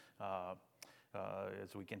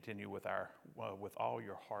as we continue with our With All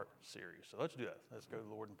Your Heart series. So let's do that. Let's go to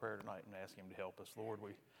the Lord in prayer tonight and ask Him to help us. Lord,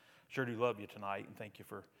 we sure do love You tonight, and thank You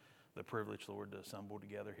for the privilege, Lord, to assemble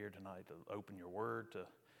together here tonight, to open Your Word,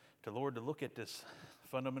 to Lord, to look at this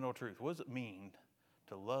fundamental truth. What does it mean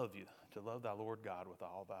to love You, to love Thy Lord God with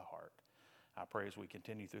all Thy heart? I pray as we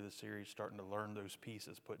continue through this series, starting to learn those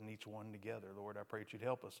pieces, putting each one together, Lord, I pray that You'd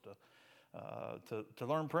help us to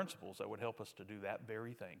learn principles that would help us to do that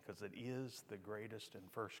very thing, because it is the greatest and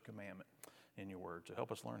first commandment in Your Word. So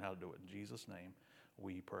help us learn how to do it. In Jesus' name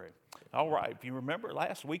we pray. All right, if you remember,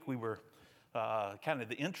 last week we were kind of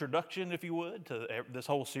the introduction, if you would, to this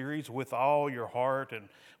whole series, With All Your Heart, and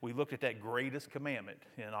we looked at that greatest commandment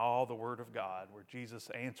in all the Word of God, where Jesus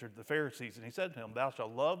answered the Pharisees, and He said to them, "Thou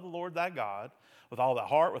shalt love the Lord thy God with all thy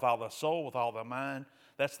heart, with all thy soul, with all thy mind."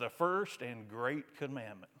 That's the first and great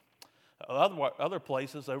commandment. Other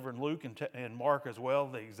places over in Luke and Mark as well,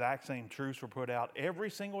 the exact same truths were put out every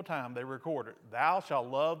single time they recorded. Thou shalt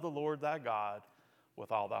love the Lord thy God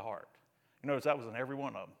with all thy heart. You notice that was in every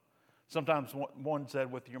one of them. Sometimes one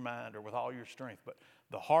said with your mind or with all your strength, but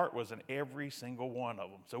the heart was in every single one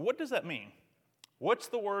of them. So what does that mean? What's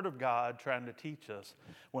the Word of God trying to teach us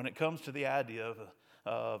when it comes to the idea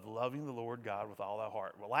of loving the Lord God with all our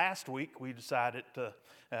heart? Well, last week we decided to,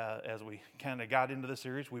 as we kind of got into the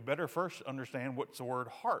series, we better first understand what's the word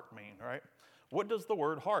heart mean, right? What does the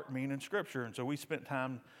word heart mean in Scripture? And so we spent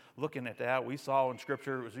time looking at that. We saw in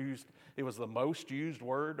Scripture it was the most used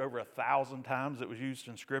word, over 1,000 times it was used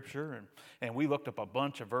in Scripture. And we looked up a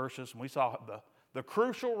bunch of verses, and we saw the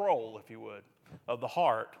crucial role, if you would, of the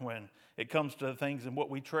heart when it comes to things and what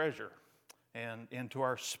we treasure and into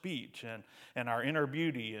our speech and our inner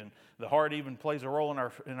beauty. And the heart even plays a role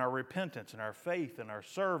in our repentance and our faith and our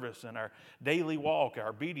service and our daily walk, our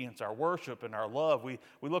obedience, our worship, and our love. We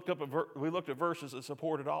looked at verses that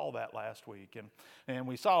supported all that last week. And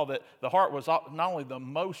we saw that the heart was not only the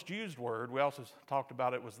most used word, we also talked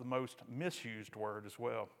about it was the most misused word as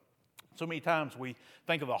well. So many times we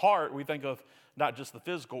think of the heart, we think of not just the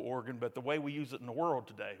physical organ, but the way we use it in the world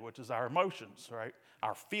today, which is our emotions, right?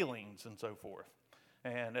 Our feelings and so forth.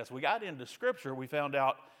 And as we got into Scripture, we found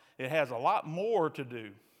out it has a lot more to do.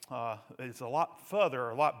 It's a lot further,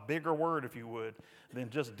 a lot bigger word, if you would, than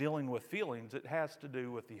just dealing with feelings. It has to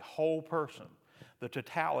do with the whole person, the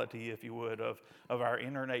totality, if you would, of our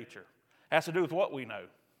inner nature. It has to do with what we know.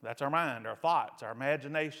 That's our mind, our thoughts, our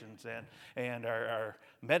imaginations, and our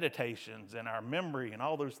meditations, and our memory, and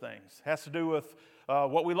all those things. It has to do with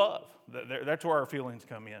what we love. That's where our feelings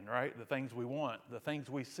come in, right? The things we want, the things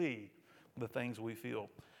we see, the things we feel.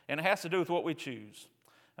 And it has to do with what we choose,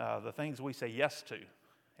 the things we say yes to,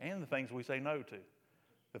 and the things we say no to,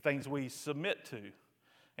 the things we submit to,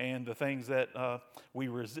 and the things that we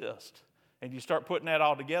resist. And you start putting that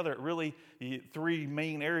all together, it really, three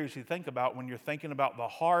main areas you think about when you're thinking about the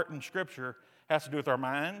heart in Scripture has to do with our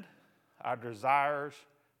mind, our desires,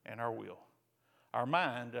 and our will. Our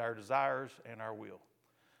mind, our desires, and our will.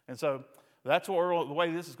 And so that's the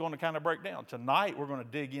way this is going to kind of break down. Tonight we're going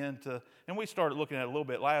to dig into, and we started looking at it a little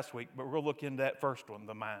bit last week, but we're going to look into that first one,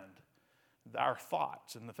 the mind. Our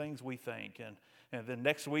thoughts and the things we think. And then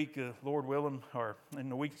next week, Lord willing, or in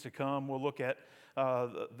the weeks to come, we'll look at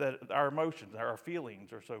our emotions, our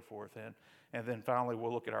feelings, or so forth. And then finally,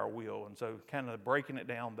 we'll look at our will. And so kind of breaking it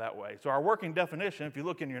down that way. So our working definition, if you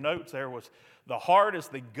look in your notes there, was the heart is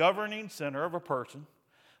the governing center of a person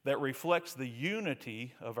that reflects the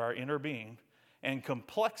unity of our inner being and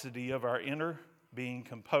complexity of our inner being,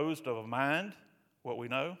 composed of a mind, what we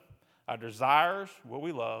know, our desires, what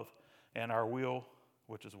we love, and our will,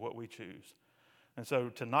 which is what we choose. And so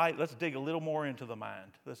tonight, let's dig a little more into the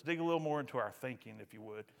mind. Let's dig a little more into our thinking, if you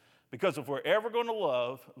would. Because if we're ever going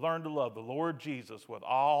to learn to love the Lord Jesus with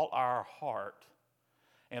all our heart,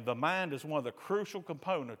 and the mind is one of the crucial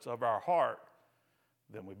components of our heart,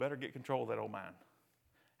 then we better get control of that old mind.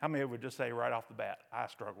 How many would just say right off the bat, I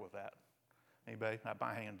struggle with that? Anybody? Have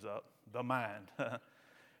my hands up. The mind.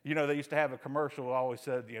 You know, they used to have a commercial that always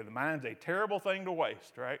said, the mind's a terrible thing to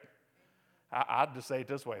waste, right? I'd just say it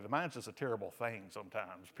this way. The mind's just a terrible thing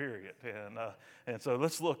sometimes, period. And so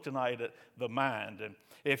let's look tonight at the mind. And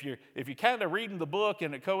if you're kind of reading the book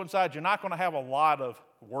and it coincides, you're not going to have a lot of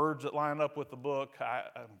words that line up with the book.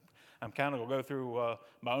 I'm kind of going to go through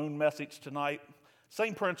my own message tonight.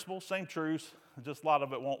 Same principles, same truths, just a lot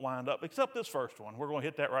of it won't line up, except this first one. We're going to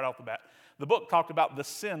hit that right off the bat. The book talked about the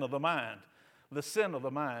sin of the mind. The sin of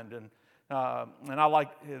the mind. And I like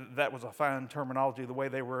that was a fine terminology, the way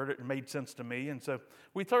they worded it. It made sense to me. And so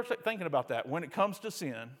we started thinking about that. When it comes to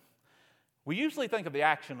sin, we usually think of the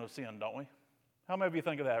action of sin, don't we? How many of you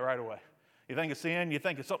think of that right away? You think of sin, you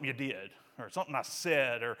think of something you did, or something I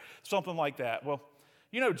said, or something like that. Well,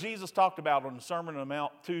 Jesus talked about on the Sermon on the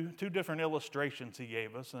Mount two different illustrations he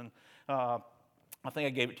gave us, and I think I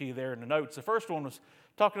gave it to you there in the notes. The first one was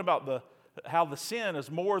talking about how the sin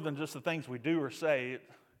is more than just the things we do or say.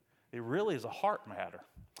 It really is a heart matter.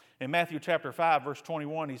 In Matthew chapter 5, verse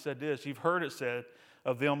 21, he said this, "You've heard it said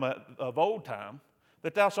of them of old time,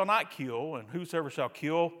 that thou shalt not kill, and whosoever shall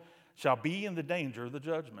kill shall be in the danger of the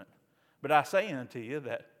judgment. But I say unto you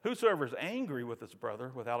that whosoever is angry with his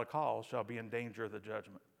brother without a cause shall be in danger of the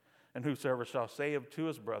judgment. And whosoever shall say to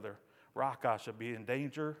his brother, Raca, shall be in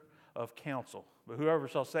danger of counsel. But whoever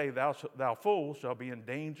shall say, thou fool, shall be in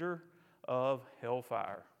danger of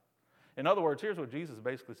hellfire." In other words, here's what Jesus is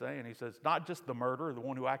basically saying. He says, not just the murderer, the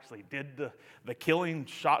one who actually did the killing,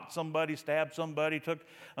 shot somebody, stabbed somebody,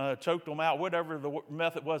 choked them out, whatever the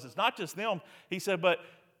method was. It's not just them. He said, but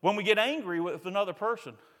when we get angry with another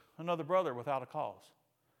person, another brother without a cause,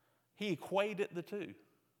 he equated the two.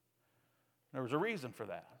 There was a reason for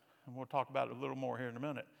that. And we'll talk about it a little more here in a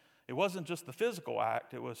minute. It wasn't just the physical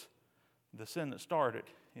act. It was the sin that started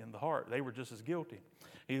in the heart. They were just as guilty.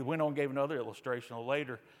 He went on and gave another illustration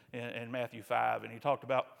later in Matthew 5, and he talked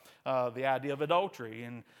about the idea of adultery.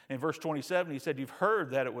 And in verse 27, he said, "You've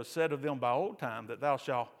heard that it was said of them by old time that thou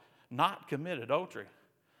shalt not commit adultery.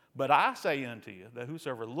 But I say unto you that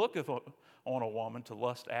whosoever looketh on a woman to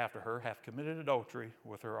lust after her hath committed adultery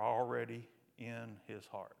with her already in his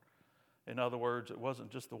heart." In other words, it wasn't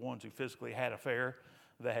just the ones who physically had affair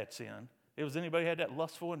that had sinned. It was anybody who had that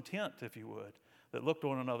lustful intent, if you would, that looked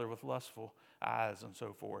on another with lustful eyes and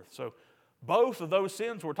so forth. So both of those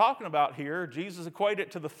sins we're talking about here, Jesus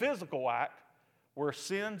equated to the physical act, were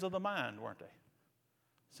sins of the mind, weren't they?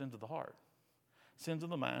 Sins of the heart. Sins of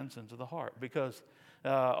the mind, sins of the heart. Because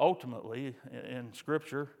ultimately, in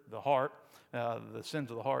Scripture, the sins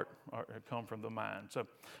of the heart come from the mind. So,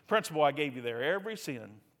 principle I gave you there, every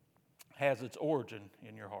sin has its origin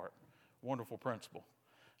in your heart. Wonderful principle.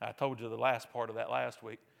 I told you the last part of that last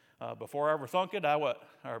week. Before I ever thunk it,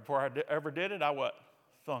 before I ever did it, I what?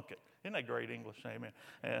 Thunk it. Isn't that great English? Amen.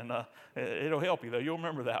 And it'll help you, though. You'll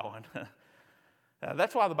remember that one.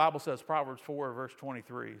 That's why the Bible says, Proverbs 4, verse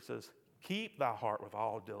 23, says, "Keep thy heart with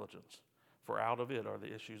all diligence, for out of it are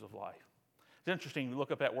the issues of life." It's interesting, you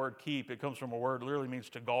look up that word keep. It comes from a word that literally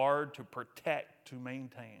means to guard, to protect, to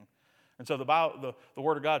maintain. And so the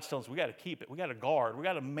Word of God tells us we got to keep it. We got to guard. We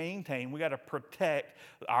got to maintain. We got to protect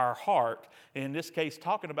our heart. In this case,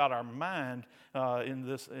 talking about our mind in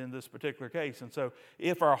this particular case. And so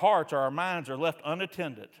if our hearts or our minds are left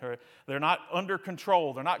unattended, or they're not under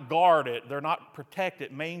control, they're not guarded, they're not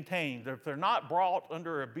protected, maintained, if they're not brought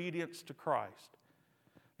under obedience to Christ,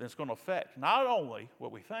 then it's going to affect not only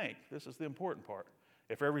what we think. This is the important part.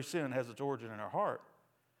 If every sin has its origin in our heart,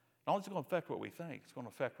 not only is it going to affect what we think, it's going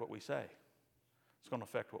to affect what we say. It's going to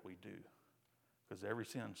affect what we do. Because every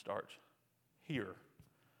sin starts here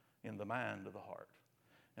in the mind of the heart.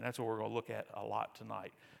 And that's what we're going to look at a lot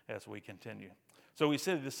tonight as we continue. So we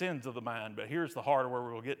said the sins of the mind, but here's the heart of where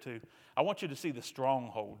we'll get to. I want you to see the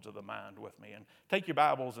strongholds of the mind with me. And take your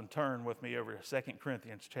Bibles and turn with me over to 2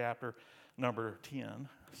 Corinthians chapter number 10.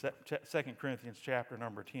 2 Corinthians chapter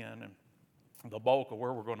number 10. And the bulk of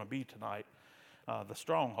where we're going to be tonight. The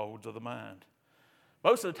strongholds of the mind.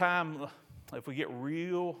 Most of the time, if we get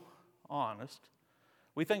real honest,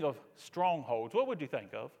 we think of strongholds. What would you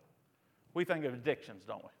think of? We think of addictions,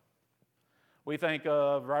 don't we? We think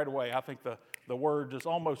of, right away, I think the word just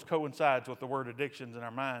almost coincides with the word addictions in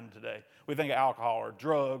our mind today. We think of alcohol or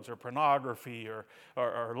drugs or pornography or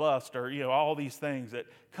lust or, all these things that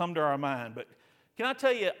come to our mind. But can I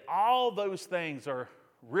tell you, all those things are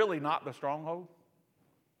really not the stronghold?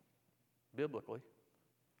 Biblically.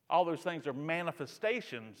 All those things are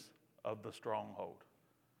manifestations of the stronghold.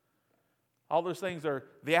 All those things are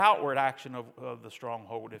the outward action of the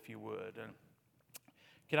stronghold, if you would. And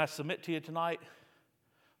can I submit to you tonight?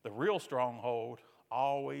 The real stronghold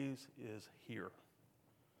always is here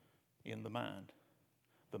in the mind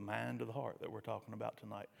of the heart that we're talking about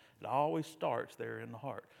tonight. It always starts there in the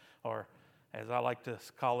heart. Or, as I like to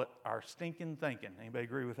call it, our stinking thinking. Anybody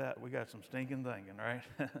agree with that? We got some stinking thinking,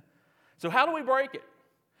 right? So how do we break it?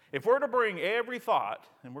 If we're to bring every thought,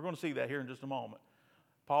 and we're going to see that here in just a moment,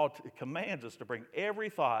 Paul commands us to bring every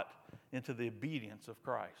thought into the obedience of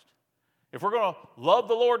Christ. If we're going to love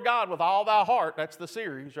the Lord God with all thy heart, that's the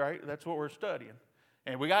series, right? That's what we're studying.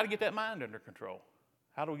 And we got to get that mind under control.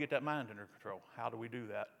 How do we get that mind under control? How do we do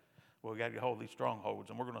that? Well, we got to get hold of these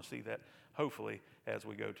strongholds, and we're going to see that hopefully as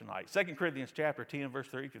we go tonight. 2 Corinthians chapter 10, verse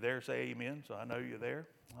 3. If you're there, say amen. So I know you're there.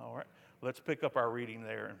 All right. Let's pick up our reading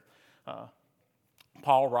there.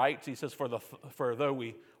 Paul writes, he says, for though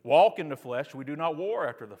we walk in the flesh, we do not war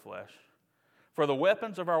after the flesh. For the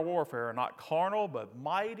weapons of our warfare are not carnal, but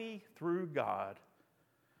mighty through God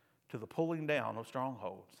to the pulling down of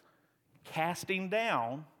strongholds, casting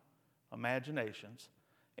down imaginations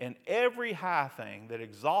and every high thing that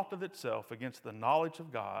exalteth itself against the knowledge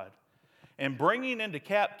of God, and bringing into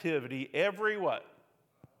captivity every what?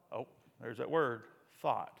 Oh, there's that word,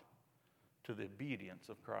 thought, to the obedience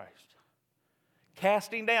of Christ.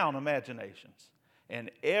 Casting down imaginations and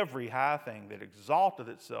every high thing that exalteth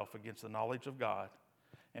itself against the knowledge of God,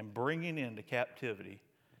 and bringing into captivity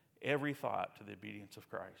every thought to the obedience of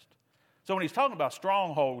Christ. So when he's talking about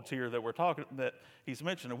strongholds here that he's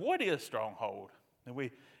mentioning, what is stronghold?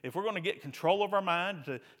 And if we're going to get control of our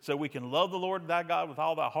mind so we can love the Lord thy God with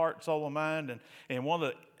all thy heart, soul, and mind, and one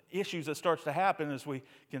of the issues that starts to happen is we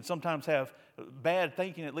can sometimes have bad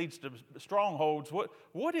thinking that leads to strongholds.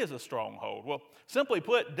 What is a stronghold? Well, simply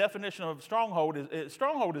put, definition of stronghold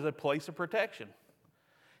is a place of protection.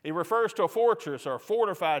 It refers to a fortress or a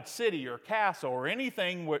fortified city or castle or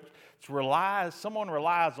anything which someone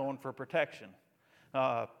relies on for protection.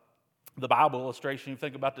 The Bible illustration, you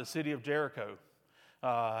think about the city of Jericho.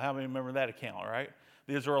 How many remember that account, right?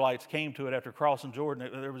 The Israelites came to it after crossing Jordan.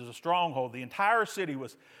 There was a stronghold. The entire city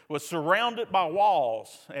was surrounded by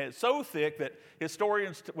walls. And it's so thick that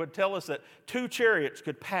historians would tell us that 2 chariots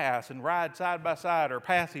could pass and ride side by side or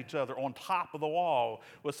pass each other on top of the wall.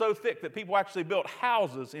 It was so thick that people actually built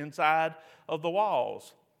houses inside of the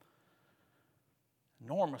walls.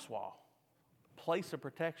 Enormous wall. Place of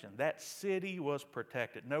protection. That city was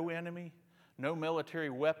protected. No enemy, no military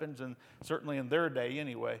weapons, and certainly in their day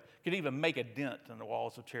anyway, could even make a dent in the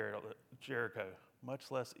walls of Jericho,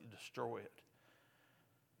 much less destroy it.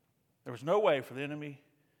 There was no way for the enemy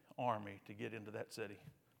army to get into that city.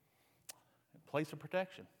 A place of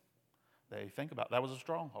protection. That was a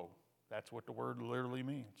stronghold. That's what the word literally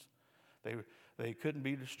means. They couldn't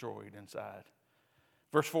be destroyed inside.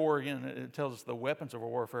 Verse 4 again, it tells us the weapons of our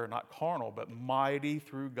warfare are not carnal, but mighty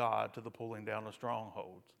through God to the pulling down of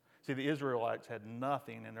strongholds. See, the Israelites had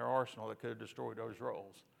nothing in their arsenal that could have destroyed those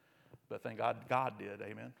roles. But thank God, God did,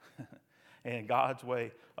 amen? And God's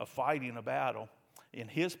way of fighting a battle in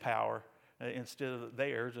His power instead of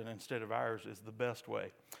theirs and instead of ours is the best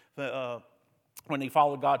way. When He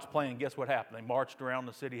followed God's plan, guess what happened? They marched around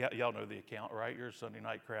the city. Y'all know the account, right? You're a Sunday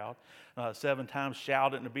night crowd. 7 times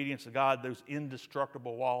shouted in obedience to God. Those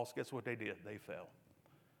indestructible walls, guess what they did? They fell.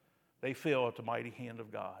 They fell at the mighty hand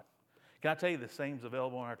of God. Can I tell you the same is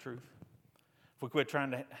available in our truth? If we quit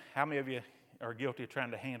how many of you are guilty of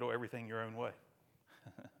trying to handle everything your own way?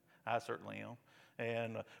 I certainly am.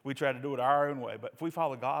 And we try to do it our own way. But if we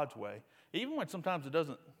follow God's way, even when sometimes it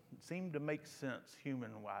doesn't seem to make sense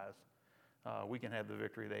human-wise, we can have the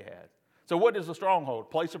victory they had. So what is a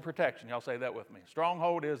stronghold? Place of protection. Y'all say that with me.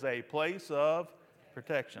 Stronghold is a place of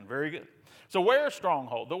protection. Very good. So where is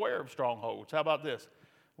stronghold? The where of strongholds. How about this?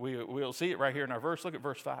 We'll see it right here in our verse. Look at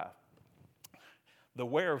verse 5. The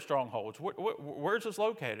where of strongholds. Where's this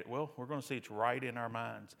located? Well, we're going to see it's right in our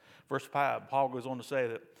minds. Verse 5, Paul goes on to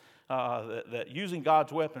say that using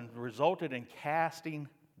God's weapon resulted in casting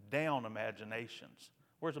down imaginations.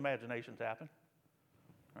 Where's imaginations happen?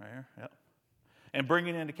 Right here, yep. And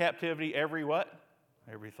bringing into captivity every what?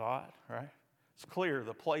 Every thought, right? It's clear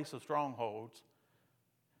the place of strongholds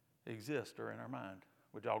exists or in our mind.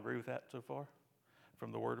 Would y'all agree with that so far?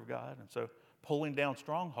 From the Word of God? And so pulling down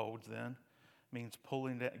strongholds then means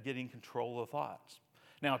getting control of thoughts.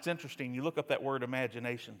 Now, it's interesting. You look up that word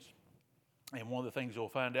imaginations, and one of the things you'll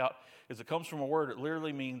find out is it comes from a word that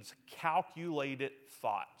literally means calculated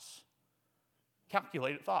thoughts.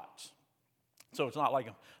 Calculated thoughts. So it's not like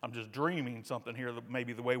I'm just dreaming something here,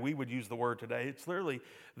 maybe the way we would use the word today. It's literally,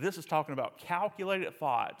 this is talking about calculated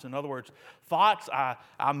thoughts. In other words, thoughts I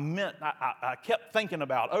kept thinking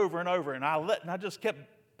about over and over, and I just kept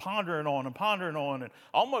pondering on and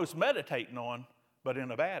almost meditating on, but in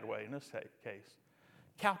a bad way in this case.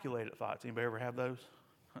 Calculated thoughts. Anybody ever have those?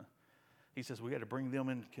 He says we got to bring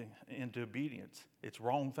them into obedience. It's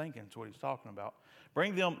wrong thinking is what he's talking about.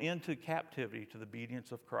 Bring them into captivity to the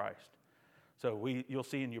obedience of Christ. So you'll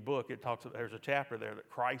see in your book, there's a chapter there that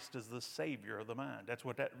Christ is the Savior of the mind. That's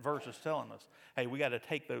what that verse is telling us. Hey, we got to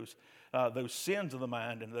take those sins of the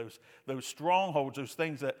mind and those strongholds, those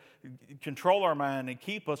things that control our mind and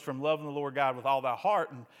keep us from loving the Lord God with all thy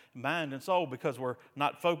heart and mind and soul, because we're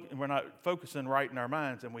not focusing right in our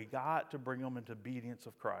minds, and we got to bring them into obedience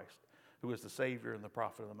of Christ, who is the Savior and the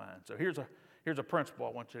prophet of the mind. So here's a principle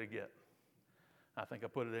I want you to get. I think I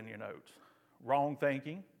put it in your notes. Wrong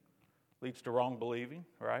thinking leads to wrong believing,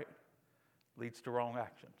 right? Leads to wrong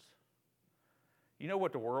actions. You know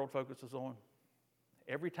what the world focuses on?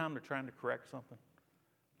 Every time they're trying to correct something,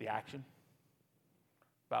 the action.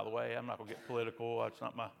 By the way, I'm not going to get political. It's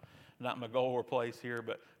not my goal or place here.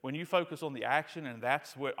 But when you focus on the action, and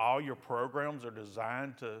that's what all your programs are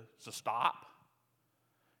designed to stop,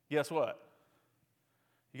 guess what?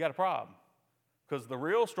 You got a problem. Because the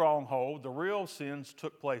real stronghold, the real sins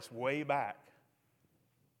took place way back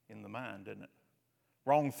in the mind, didn't it?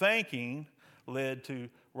 Wrong thinking led to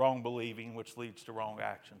wrong believing, which leads to wrong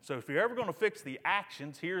action. So if you're ever going to fix the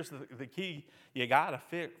actions, here's the key. You got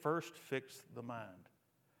to first fix the mind.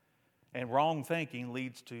 And wrong thinking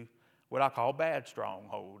leads to what I call bad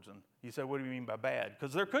strongholds. And you say, what do you mean by bad?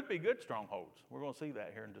 Because there could be good strongholds. We're going to see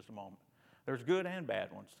that here in just a moment. There's good and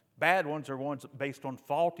bad ones. Bad ones are ones based on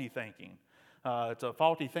faulty thinking. It's a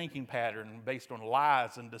faulty thinking pattern based on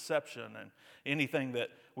lies and deception and anything that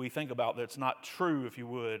we think about that's not true, if you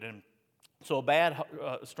would. And so a bad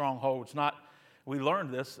stronghold, it's not, we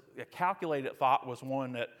learned this, a calculated thought was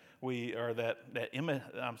one that what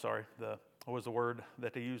was the word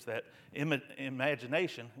that they used, that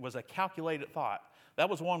imagination was a calculated thought. That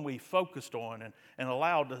was one we focused on and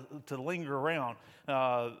allowed to linger around,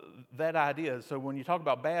 that idea. So when you talk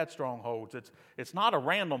about bad strongholds, it's not a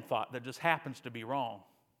random thought that just happens to be wrong.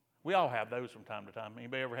 We all have those from time to time.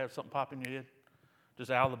 Anybody ever have something pop in your head? Just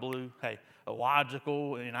out of the blue? Hey, a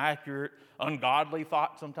logical, inaccurate, ungodly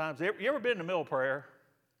thought sometimes. You ever been in the middle of prayer?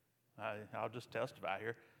 I'll just testify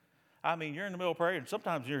here. I mean, you're in the middle of prayer, and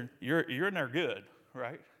sometimes you're in there good,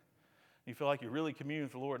 right? You feel like you're really communing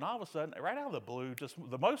with the Lord, and all of a sudden, right out of the blue, just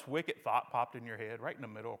the most wicked thought popped in your head right in the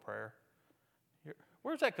middle of prayer.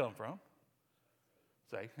 Where's that come from?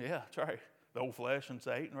 Say, yeah, that's right. The old flesh and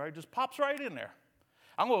Satan, right? Just pops right in there.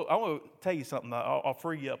 I'm going to tell you something. I'll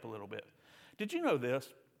free you up a little bit. Did you know this?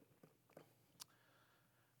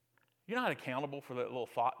 You're not accountable for that little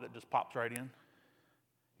thought that just pops right in.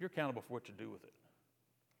 You're accountable for what you do with it.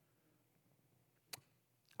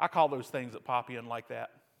 I call those things that pop in like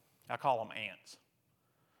that, I call them ants.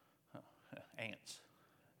 Ants.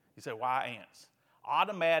 You say, why ants?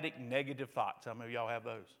 Automatic negative thoughts. How many of y'all have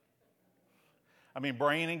those? I mean,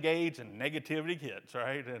 brain engaged and negativity hits,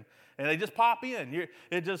 right? And they just pop in.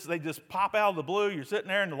 They just pop out of the blue. You're sitting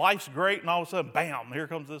there and life's great, and all of a sudden, bam, here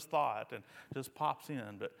comes this thought, and just pops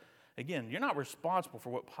in. But again, you're not responsible for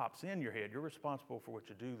what pops in your head. You're responsible for what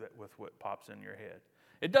you do with what pops in your head.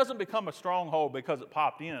 It doesn't become a stronghold because it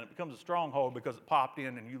popped in. It becomes a stronghold because it popped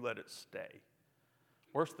in and you let it stay.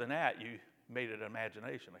 Worse than that, you made it an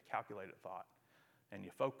imagination, a calculated thought, and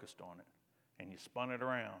you focused on it, and you spun it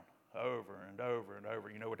around over and over and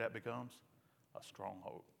over. You know what that becomes? A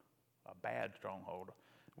stronghold, a bad stronghold.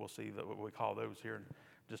 We'll see what we call those here in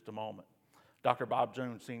just a moment. Dr. Bob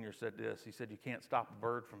Jones Sr. said this. He said, you can't stop a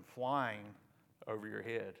bird from flying over your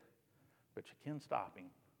head, but you can stop him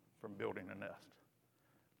from building a nest.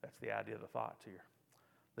 That's the idea of the thoughts here.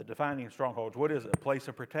 The defining strongholds, what is it? A place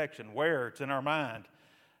of protection. Where? It's in our mind.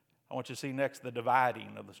 I want you to see next the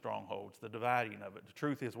dividing of the strongholds, the dividing of it. The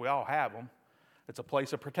truth is we all have them. It's a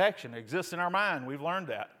place of protection. It exists in our mind. We've learned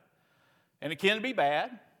that. And it can be bad,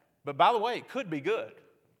 but by the way, it could be good.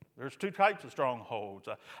 There's two types of strongholds.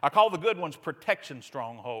 I call the good ones protection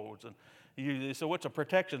strongholds. And so what's a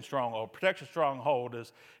protection stronghold? Protection stronghold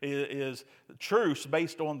is truths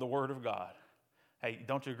based on the Word of God. Hey,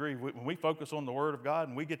 don't you agree? When we focus on the Word of God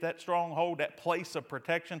and we get that stronghold, that place of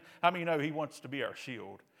protection, how many know He wants to be our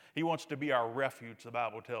shield? He wants to be our refuge, the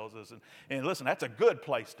Bible tells us. And listen, that's a good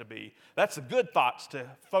place to be. That's the good thoughts to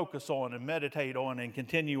focus on and meditate on and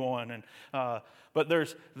continue on. But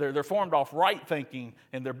they're formed off right thinking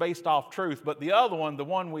and they're based off truth. But the other one, the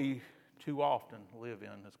one we too often live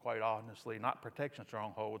in, is quite honestly not protection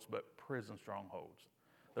strongholds, but prison strongholds.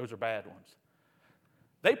 Those are bad ones.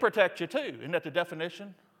 They protect you too. Isn't that the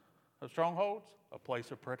definition of strongholds? A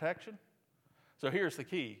place of protection. So here's the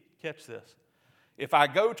key. Catch this. If I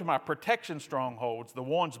go to my protection strongholds, the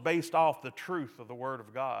ones based off the truth of the Word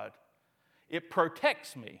of God, it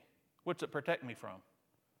protects me. What's it protect me from?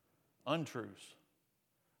 Untruths,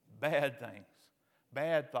 bad things,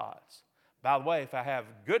 bad thoughts. By the way, if I have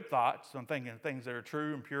good thoughts, I'm thinking things that are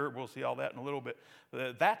true and pure, we'll see all that in a little bit,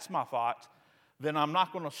 that's my thoughts, then I'm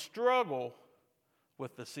not going to struggle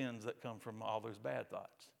with the sins that come from all those bad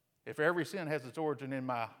thoughts. If every sin has its origin in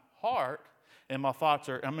my heart, and my thoughts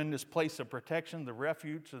I'm in this place of protection, the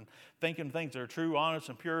refuge, and thinking things that are true, honest,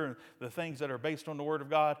 and pure, and the things that are based on the Word of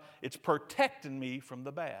God, it's protecting me from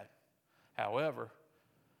the bad. However,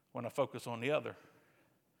 when I focus on the other,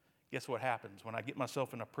 guess what happens? When I get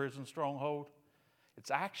myself in a prison stronghold,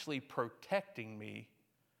 it's actually protecting me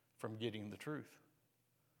from getting the truth.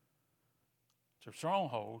 It's a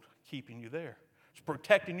stronghold keeping you there. It's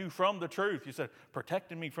protecting you from the truth. You said,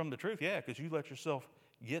 protecting me from the truth? Yeah, because you let yourself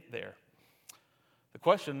get there. The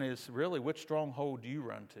question is really, which stronghold do you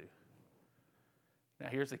run to? Now,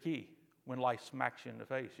 here's the key. When life smacks you in the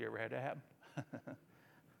face, you ever had that happen?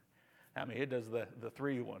 I mean, it does the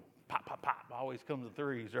three one. Pop, pop, pop. Always comes in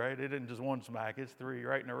threes, right? It isn't just one smack. It's three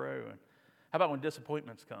right in a row. And how about when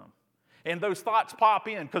disappointments come? And those thoughts pop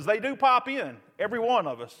in, because they do pop in. Every one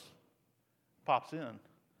of us pops in.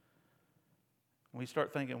 We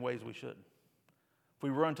start thinking ways we shouldn't. If we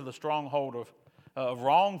run to the stronghold of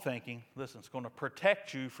wrong thinking, listen, it's going to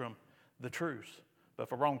protect you from the truth. But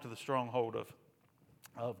if I run to the stronghold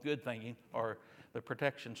of good thinking, or the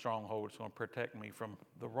protection stronghold, it's going to protect me from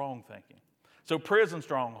the wrong thinking. So prison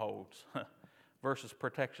strongholds versus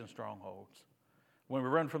protection strongholds. When we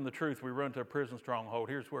run from the truth, we run to a prison stronghold.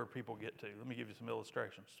 Here's where people get to. Let me give you some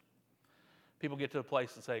illustrations. People get to a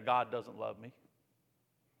place and say, God doesn't love me.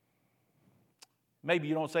 Maybe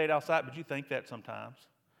you don't say it outside, but you think that sometimes.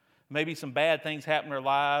 Maybe some bad things happen in their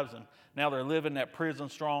lives, and now they're living that prison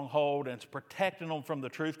stronghold, and it's protecting them from the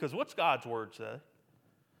truth. Because what's God's word say?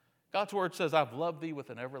 God's word says, I've loved thee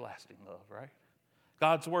with an everlasting love, right?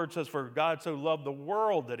 God's word says, for God so loved the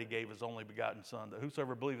world that he gave his only begotten Son, that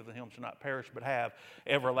whosoever believeth in him shall not perish but have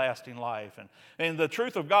everlasting life. And the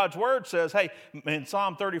truth of God's word says, hey, in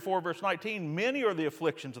Psalm 34, verse 19, many are the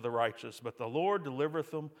afflictions of the righteous, but the Lord delivereth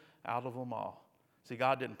them out of them all. See,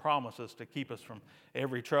 God didn't promise us to keep us from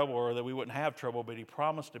every trouble or that we wouldn't have trouble, but he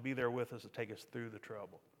promised to be there with us to take us through the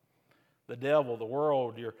trouble. The devil, the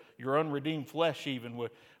world, your unredeemed flesh even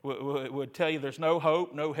would tell you there's no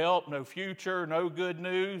hope, no help, no future, no good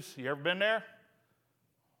news. You ever been there?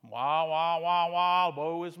 Wah, wah, wah, wah,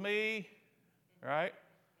 woe is me, right?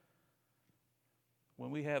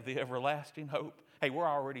 When we have the everlasting hope, hey, we're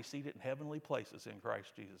already seated in heavenly places in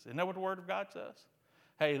Christ Jesus. Isn't that what the Word of God says?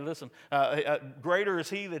 Hey, listen, greater is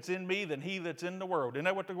he that's in me than he that's in the world. Isn't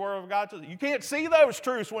that what the Word of God says? You can't see those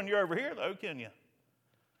truths when you're over here, though, can you?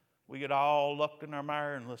 We get all lucked in our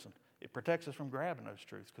mire, and listen, it protects us from grabbing those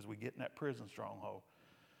truths because we get in that prison stronghold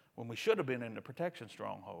when we should have been in the protection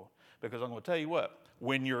stronghold. Because I'm going to tell you what,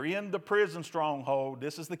 when you're in the prison stronghold,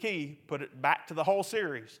 this is the key, put it back to the whole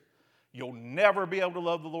series, you'll never be able to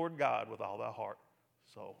love the Lord God with all thy heart,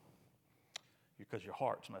 soul, because your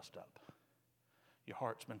heart's messed up. Your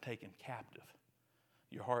heart's been taken captive.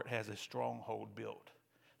 Your heart has a stronghold built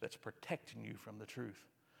that's protecting you from the truth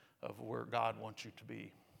of where God wants you to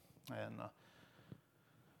be. And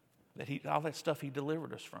all that stuff he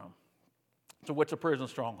delivered us from. So what's a prison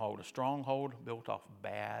stronghold? A stronghold built off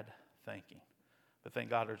bad thinking. But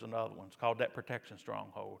thank God there's another one. It's called that protection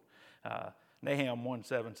stronghold. Nahum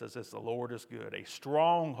 1:7 says this, the Lord is good, a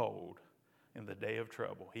stronghold in the day of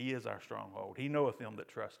trouble. He is our stronghold. He knoweth them that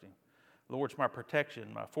trust him. The Lord's my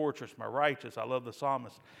protection, my fortress, my righteous. I love the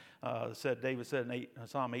psalmist. David said in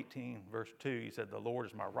Psalm 18, verse 2, he said, the Lord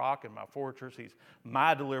is my rock and my fortress. He's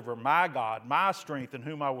my deliverer, my God, my strength, in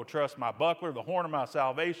whom I will trust, my buckler, the horn of my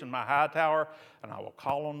salvation, my high tower. And I will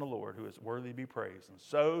call on the Lord, who is worthy to be praised. And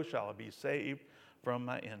so shall I be saved from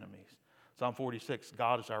my enemies. Psalm 46,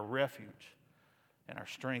 God is our refuge and our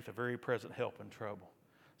strength, a very present help in trouble.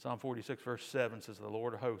 Psalm 46, verse 7 says, the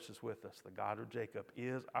Lord of hosts is with us. The God of Jacob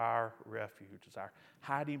is our refuge. It's our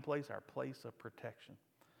hiding place, our place of protection.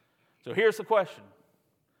 So here's the question.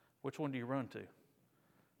 Which one do you run to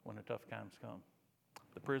when the tough times come?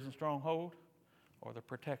 The prison stronghold or the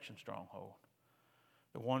protection stronghold?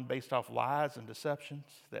 The one based off lies and deceptions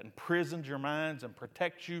that imprisons your minds and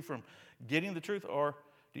protects you from getting the truth? Or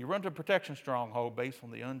do you run to a protection stronghold based on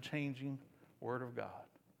the unchanging Word of God?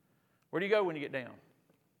 Where do you go when you get down?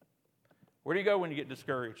 Where do you go when you get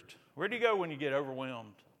discouraged? Where do you go when you get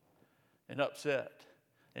overwhelmed and upset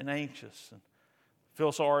and anxious and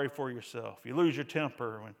feel sorry for yourself? You lose your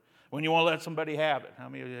temper when you want to let somebody have it. How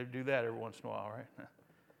many of you do that every once in a while, right?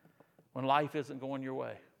 When life isn't going your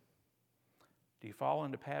way. Do you fall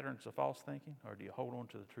into patterns of false thinking, or do you hold on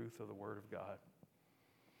to the truth of the Word of God?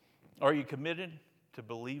 Are you committed to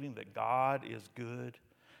believing that God is good?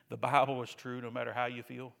 The Bible is true no matter how you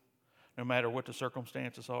feel, no matter what the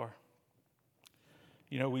circumstances are.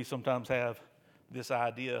 You know, we sometimes have this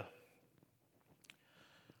idea,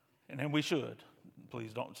 and we should.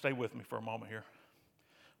 Please don't stay with me for a moment here.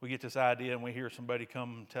 We get this idea and we hear somebody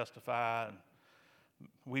come and testify, and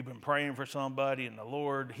we've been praying for somebody and the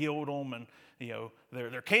Lord healed them, and you know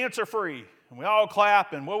they're cancer free, and we all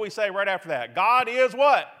clap, and what do we say right after that? God is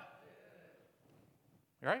what?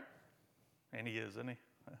 Right? And he is, isn't he?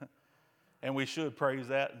 And we should praise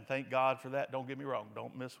that and thank God for that. Don't get me wrong.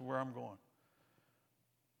 Don't miss where I'm going.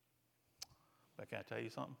 But can I tell you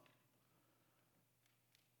something?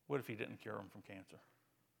 What if he didn't cure them from cancer?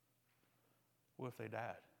 What if they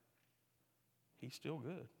died? He's still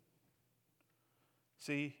good.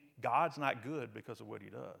 See, God's not good because of what he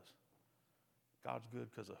does. God's good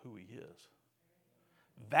because of who he is.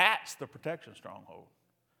 That's the protection stronghold.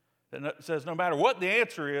 It says no matter what the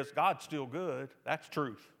answer is, God's still good. That's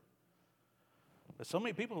truth. But so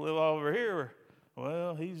many people live over here,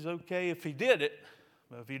 well, he's okay if he did it.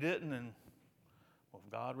 But if he didn't, then, well,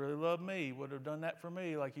 if God really loved me, he would have done that for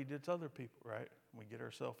me like he did to other people, right? We get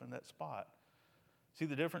ourselves in that spot. See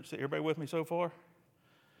the difference? Everybody with me so far?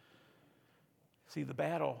 See, the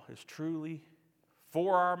battle is truly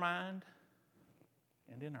for our mind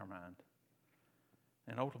and in our mind.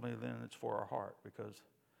 And ultimately, then, it's for our heart, because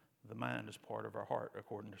the mind is part of our heart,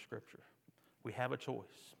 according to Scripture. We have a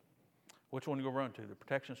choice. Which one do you run to, the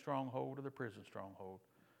protection stronghold or the prison stronghold?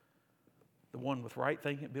 The one with right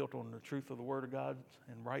thinking, built on the truth of the Word of God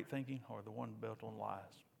and right thinking, or the one built on lies?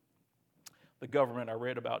 The government I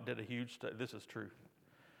read about did a huge study. This is true.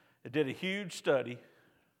 It did a huge study,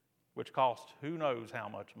 which cost who knows how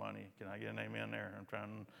much money. Can I get an amen there?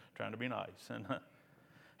 I'm trying to be nice. And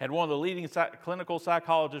had one of the leading clinical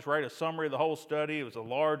psychologists write a summary of the whole study. It was the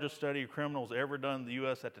largest study of criminals ever done in the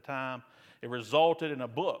U.S. at the time. It resulted in a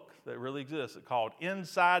book that really exists called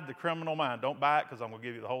Inside the Criminal Mind. Don't buy it, because I'm going to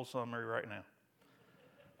give you the whole summary right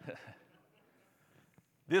now.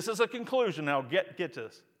 This is a conclusion. Now get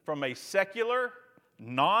this. From a secular,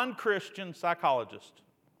 non-Christian psychologist.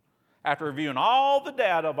 After reviewing all the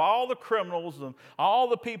data of all the criminals and all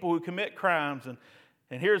the people who commit crimes, and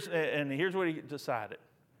here's what he decided.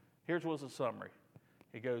 Here's what's the summary.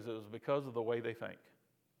 He goes, it was because of the way they think.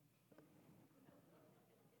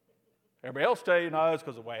 Everybody else tell you, no, it's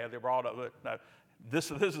because of the way they're brought up. But no,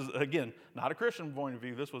 this is, again, not a Christian point of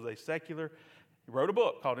view. This was a secular. He wrote a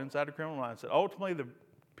book called Inside the Criminal Mind. It said, ultimately, the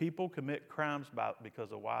people commit crimes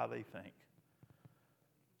because of why they think.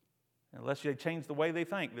 Unless they change the way they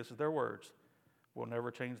think, this is their words, will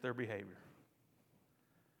never change their behavior.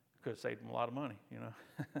 Could have saved them a lot of money, you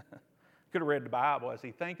know. Could have read the Bible. As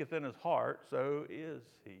he thinketh in his heart, so is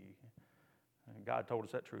he. And God told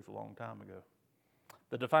us that truth a long time ago.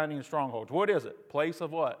 The defining strongholds. What is it? Place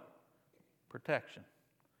of what? Protection.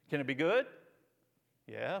 Can it be good?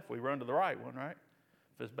 Yeah, if we run to the right one, right?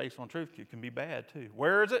 If it's based on truth, it can be bad too.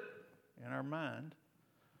 Where is it? In our mind.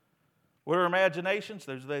 What are imaginations?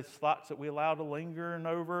 There's those thoughts that we allow to linger and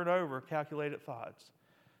over, calculated thoughts.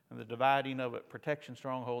 And the dividing of it, protection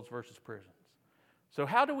strongholds versus prisons. So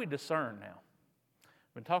how do we discern now?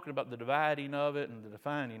 We've been talking about the dividing of it and the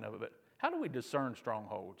defining of it, but how do we discern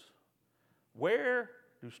strongholds? Where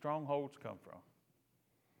do strongholds come from?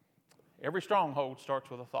 Every stronghold starts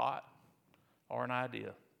with a thought or an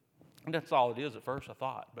idea. And that's all it is at first, a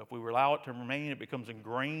thought. But if we allow it to remain, it becomes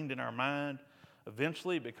ingrained in our mind.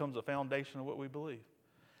 Eventually, it becomes a foundation of what we believe.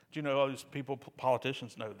 Do you know, all these people,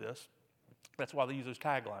 politicians know this. That's why they use those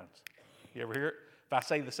taglines. You ever hear it? If I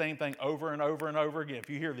say the same thing over and over and over again, if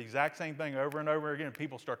you hear the exact same thing over and over again,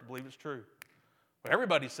 people start to believe it's true. Well,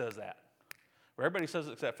 everybody says that. Well, everybody says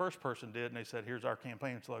it except that first person did, and they said, here's our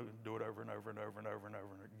campaign slogan, do it over and over and over and over and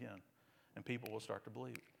over again. And people will start to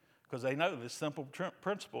believe it. Because they know this simple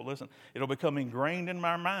principle. Listen, it'll become ingrained in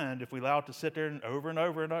my mind if we allow it to sit there and over and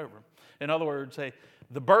over and over. In other words, hey,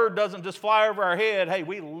 the bird doesn't just fly over our head. Hey,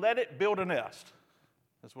 we let it build a nest.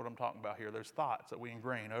 That's what I'm talking about here. There's thoughts that we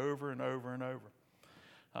ingrain over and over and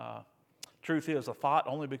over. Truth is, a thought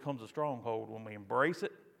only becomes a stronghold when we embrace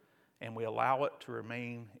it and we allow it to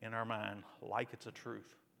remain in our mind like it's a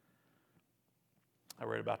truth. I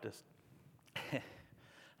read about this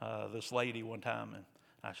this lady one time, and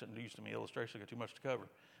I shouldn't use too many illustrations, I got too much to cover.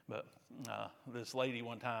 But this lady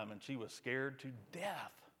one time, and she was scared to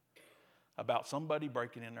death about somebody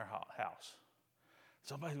breaking in their house.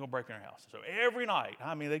 Somebody's going to break in her house. So every night,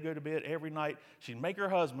 they go to bed every night. She'd make her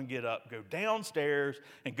husband get up, go downstairs,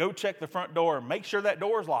 and go check the front door and make sure that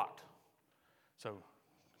door's locked. So,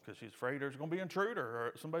 because she's afraid there's going to be an intruder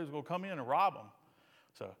or somebody's going to come in and rob them.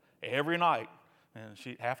 So every night, and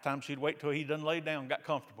half time she'd wait till he done laid down and got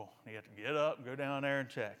comfortable. He had to get up and go down there and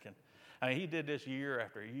check. And he did this year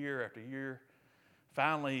after year after year.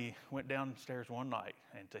 Finally went downstairs one night,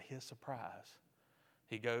 and to his surprise,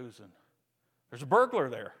 he goes and there's a burglar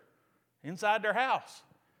there inside their house.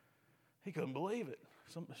 He couldn't believe it.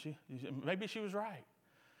 Maybe she was right.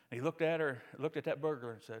 And he looked at that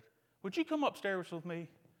burglar and said, would you come upstairs with me?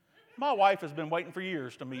 My wife has been waiting for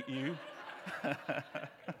years to meet you.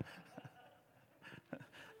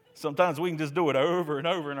 Sometimes we can just do it over and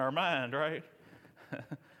over in our mind, right?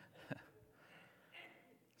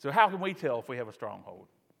 So how can we tell if we have a stronghold?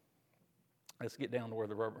 Let's get down to where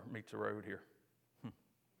the rubber meets the road here.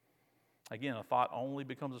 Again, a thought only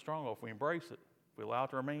becomes a stronghold if we embrace it, if we allow it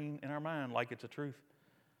to remain in our mind like it's a truth.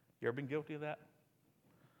 You ever been guilty of that?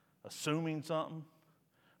 Assuming something,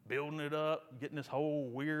 building it up, getting this whole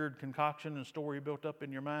weird concoction and story built up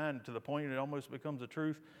in your mind to the point it almost becomes a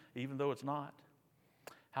truth, even though it's not.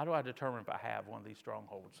 How do I determine if I have one of these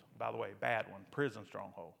strongholds? By the way, bad one, prison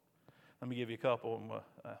stronghold. Let me give you a couple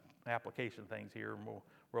of application things here and we'll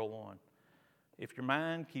roll on. If your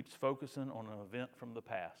mind keeps focusing on an event from the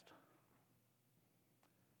past,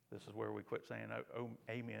 this is where we quit saying oh,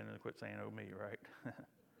 amen and quit saying oh me, right?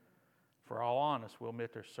 For all honest, we'll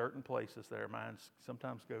admit there's certain places that our minds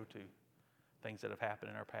sometimes go to, things that have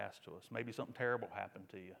happened in our past to us. Maybe something terrible happened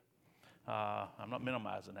to you. I'm not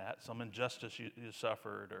minimizing that. Some injustice you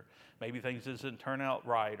suffered, or maybe things just didn't turn out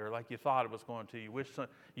right, or like you thought it was going to. You wish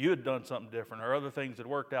you had done something different, or other things had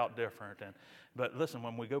worked out different. But listen,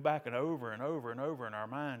 when we go back and over and over and over in our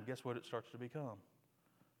mind, guess what it starts to become?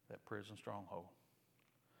 That prison stronghold.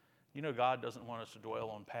 You know, God doesn't want us to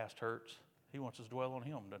dwell on past hurts. He wants us to dwell on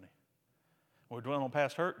Him, doesn't He? When we're dwelling on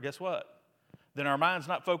past hurt, guess what? Then our mind's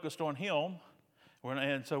not focused on Him.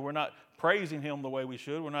 And so we're not praising Him the way we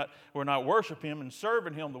should. We're not worshiping Him and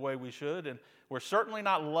serving Him the way we should. And we're certainly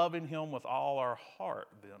not loving Him with all our heart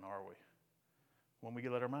then, are we? When we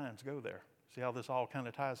let our minds go there. See how this all kind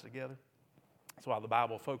of ties together? That's why the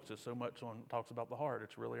Bible focuses so much on, talks about the heart.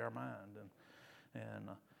 It's really our mind. And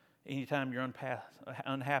anytime you're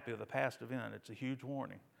unhappy with a past event, it's a huge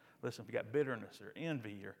warning. Listen, if you got bitterness or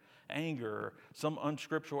envy or anger or some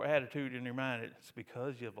unscriptural attitude in your mind, it's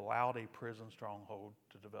because you've allowed a prison stronghold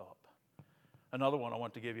to develop. Another one I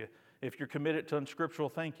want to give you, if you're committed to unscriptural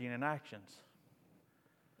thinking and actions,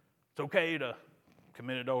 it's okay to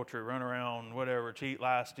commit adultery, run around, whatever, cheat,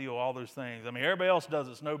 lie, steal, all those things. I mean, everybody else does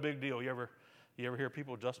it. It's no big deal. You ever hear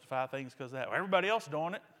people justify things because of that? Well, everybody else is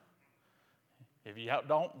doing it. If you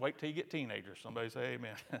don't, wait till you get teenagers. Somebody say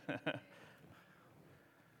amen.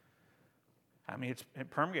 I mean, it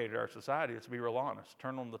permeated our society. Let's be real honest.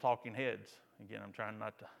 Turn on the talking heads. Again, I'm trying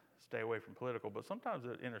not to stay away from political, but sometimes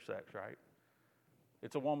it intersects, right?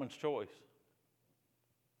 It's a woman's choice.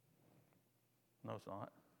 No, it's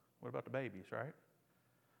not. What about the babies, right?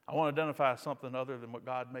 I want to identify something other than what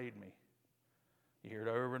God made me. You hear it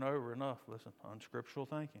over and over enough. Listen, unscriptural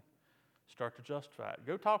thinking. Start to justify it.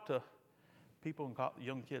 Go talk to people,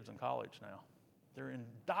 young kids in college now. They're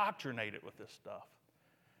indoctrinated with this stuff.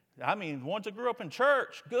 I mean, ones that grew up in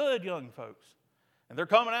church, good young folks. And they're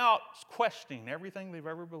coming out questioning everything they've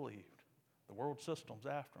ever believed. The world system's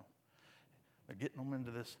after them. They're getting them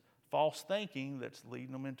into this false thinking that's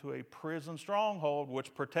leading them into a prison stronghold,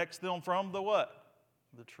 which protects them from the what?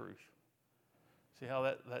 The truth. See how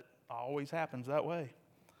that always happens that way.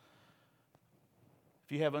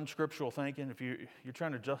 If you have unscriptural thinking, if you're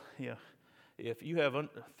trying to if you have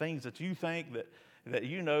things that you think that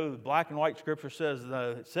you know, the black and white scripture says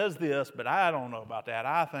it says this, but I don't know about that.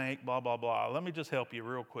 I think blah, blah, blah. Let me just help you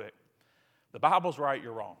real quick. The Bible's right,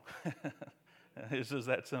 you're wrong. It's just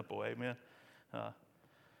that simple, amen?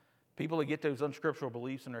 People that get those unscriptural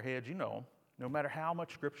beliefs in their heads, you know them. No matter how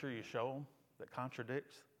much scripture you show them that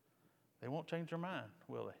contradicts, they won't change their mind,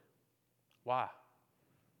 will they? Why?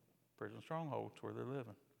 Prison strongholds where they're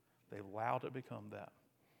living. They've allowed it to become that.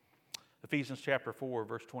 Ephesians chapter 4,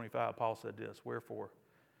 verse 25, Paul said this, wherefore,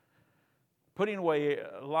 put away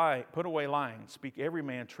lying, speak every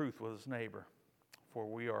man truth with his neighbor, for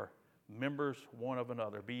we are members one of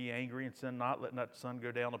another. Be ye angry and sin not, let not the sun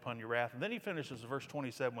go down upon your wrath. And then he finishes verse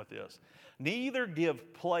 27 with this, neither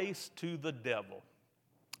give place to the devil.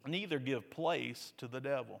 Neither give place to the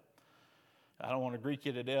devil. I don't want to Greek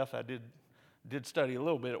you to death. I did study a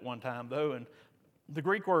little bit at one time, though, and the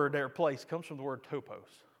Greek word there, place, comes from the word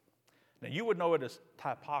topos. Now, you would know it as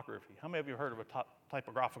typography. How many of you have heard of a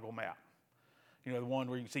typographical map? You know, the one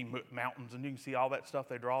where you can see mountains and you can see all that stuff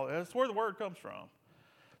they draw. That's where the word comes from.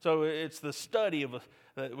 So it's the study of,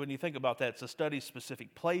 when you think about that, it's a study of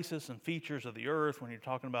specific places and features of the earth. When you're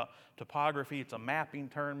talking about topography, it's a mapping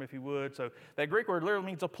term, if you would. So that Greek word literally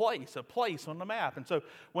means a place on the map. And so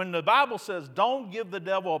when the Bible says, don't give the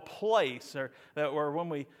devil a place, or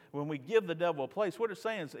when we give the devil a place, what it's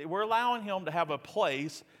saying is we're allowing him to have a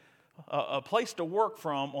place to work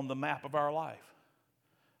from on the map of our life.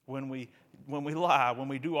 When we lie, when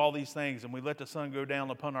we do all these things and we let the sun go down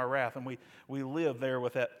upon our wrath and we live there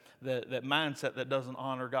with that mindset that doesn't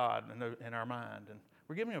honor God in our mind. And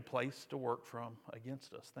we're giving him a place to work from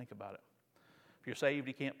against us. Think about it. If you're saved,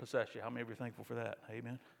 he can't possess you. How many of you are thankful for that?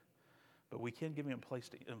 Amen? But we can give him a place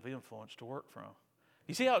of influence to work from.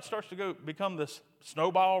 You see how it starts to become this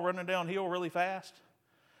snowball running downhill really fast?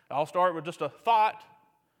 It all started with just a thought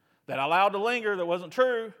that I allowed to linger that wasn't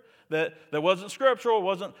true. that wasn't scriptural,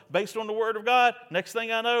 wasn't based on the Word of God. Next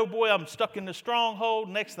thing I know, boy, I'm stuck in the stronghold.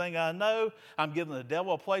 Next thing I know, I'm giving the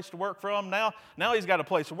devil a place to work from. Now he's got a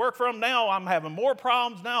place to work from. Now I'm having more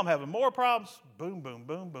problems. Boom, boom,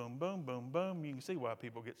 boom, boom, boom, boom, boom. You can see why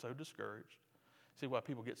people get so discouraged. See why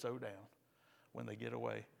people get so down when they get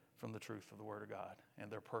away from the truth of the Word of God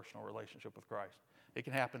and their personal relationship with Christ. It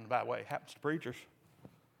can happen by way. It happens to preachers.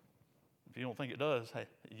 If you don't think it does, hey,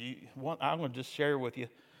 I'm going to just share with you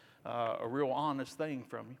a real honest thing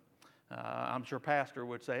from you. I'm sure pastor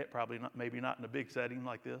would say it, probably not, maybe not in a big setting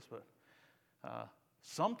like this, but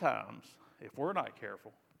sometimes, if we're not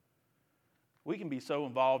careful, we can be so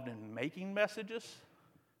involved in making messages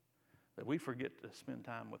that we forget to spend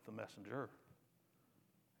time with the messenger.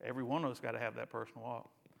 Every one of us got to have that personal walk.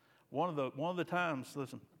 One of the times,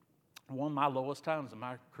 listen, one of my lowest times in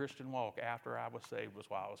my Christian walk after I was saved was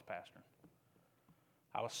while I was pastoring.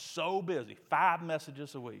 I was so busy, 5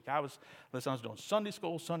 messages a week. I was doing Sunday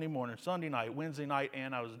school, Sunday morning, Sunday night, Wednesday night,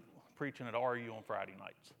 and I was preaching at RU on Friday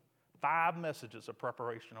nights. 5 messages of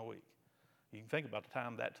preparation a week. You can think about the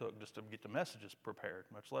time that took just to get the messages prepared,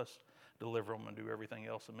 much less deliver them and do everything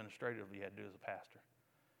else administratively you had to do as a pastor.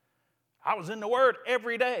 I was in the Word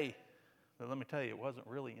every day. But let me tell you, it wasn't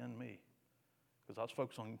really in me, because I was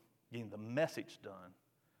focused on getting the message done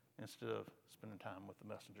instead of spending time with the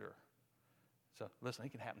messenger. So listen,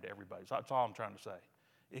 it can happen to everybody. So that's all I'm trying to say.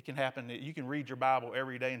 It can happen. You can read your Bible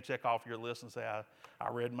every day and check off your list and say, I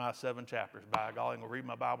read my 7 chapters. By golly, I'm going to read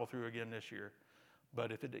my Bible through again this year.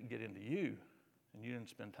 But if it didn't get into you and you didn't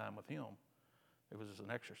spend time with Him, it was just an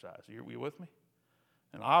exercise. Are you with me?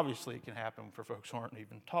 And obviously it can happen for folks who aren't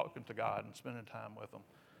even talking to God and spending time with Him.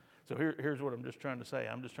 So here's what I'm just trying to say.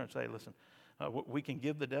 I'm just trying to say, listen, we can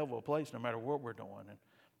give the devil a place no matter what we're doing. And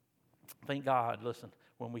thank God, listen,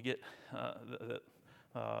 when we get,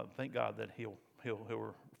 thank God that He'll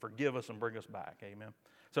forgive us and bring us back. Amen.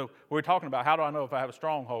 So we're talking about, how do I know if I have a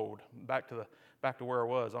stronghold? Back to where I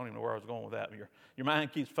was. I don't even know where I was going with that. Your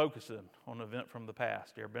mind keeps focusing on an event from the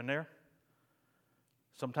past. You ever been there?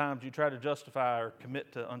 Sometimes you try to justify or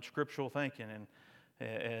commit to unscriptural thinking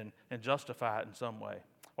and justify it in some way.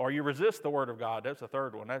 Or you resist the Word of God. That's the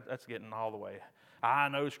third one. That's getting all the way. I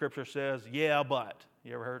know Scripture says, yeah, but.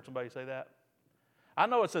 You ever heard somebody say that? I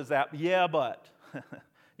know it says that, yeah, but.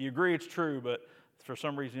 You agree it's true, but for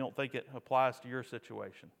some reason you don't think it applies to your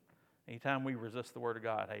situation. Anytime we resist the Word of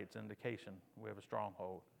God, hey, it's an indication we have a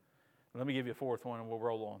stronghold. Let me give you a fourth one and we'll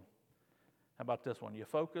roll on. How about this one? You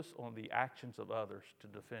focus on the actions of others to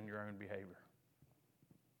defend your own behavior.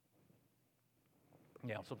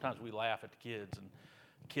 Yeah, sometimes we laugh at the kids, and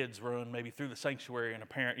kids run maybe through the sanctuary, and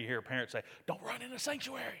you hear a parent say, "Don't run in the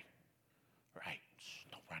sanctuary." Right?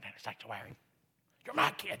 Don't run in the sanctuary. You're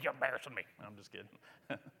my kid. You're embarrassing me. I'm just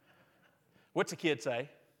kidding. What's the kid say?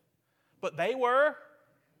 But they were.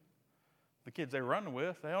 The kids they were running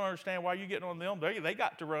with, they don't understand why you're getting on them. They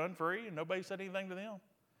got to run free, and nobody said anything to them.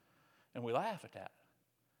 And we laugh at that.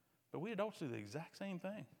 But we don't do the exact same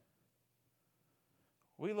thing.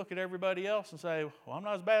 We look at everybody else and say, well, I'm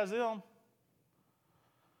not as bad as them.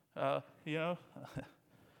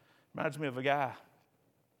 Reminds me of a guy.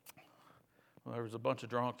 Well, there was a bunch of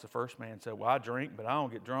drunks. The first man said, well, I drink, but I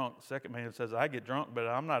don't get drunk. The second man says, I get drunk, but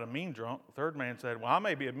I'm not a mean drunk. The third man said, well, I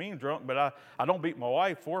may be a mean drunk, but I don't beat my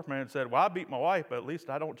wife. Fourth man said, well, I beat my wife, but at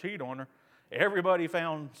least I don't cheat on her. Everybody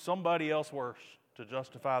found somebody else worse to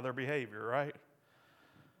justify their behavior, right?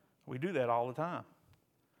 We do that all the time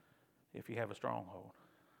if you have a stronghold.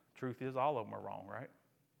 Truth is, all of them are wrong, right?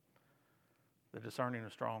 The discerning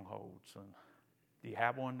of strongholds. And do you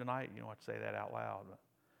have one tonight? You don't have to say that out loud. But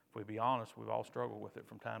if we be honest, we've all struggled with it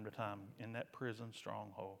from time to time in that prison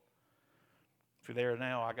stronghold. If you're there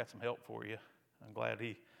now, I got some help for you. I'm glad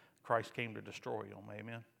Christ came to destroy them.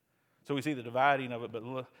 Amen. So we see the dividing of it, but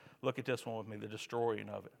look at this one with me, the destroying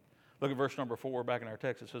of it. Look at verse number 4 back in our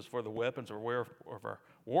text. It says, for the weapons of our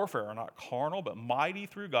warfare are not carnal, but mighty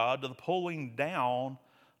through God to the pulling down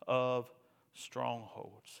of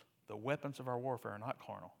strongholds. The weapons of our warfare are not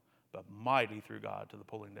carnal, but mighty through God to the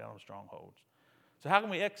pulling down of strongholds. So how can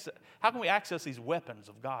we access these weapons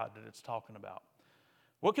of God that it's talking about?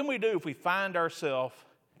 What can we do if we find ourselves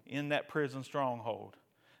in that prison stronghold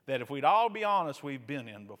that, if we'd all be honest, we've been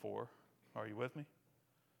in before? Are you with me?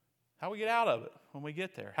 How do we get out of it when we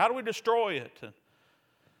get there? How do we destroy it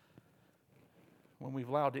when we've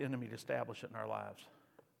allowed the enemy to establish it in our lives?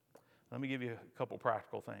 Let me give you a couple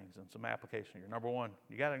practical things and some application here. Number one,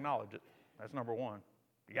 you got to acknowledge it. That's number one.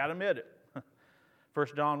 You got to admit it. 1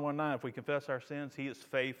 John 1:9, if we confess our sins, He is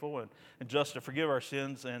faithful and just to forgive our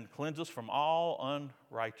sins and cleanse us from all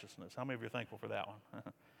unrighteousness. How many of you are thankful for that one?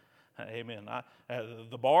 Amen.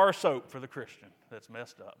 The bar of soap for the Christian that's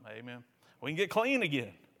messed up. Amen. We can get clean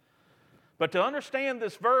again. But to understand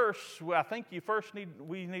this verse, I think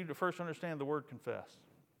we need to first understand the word confess.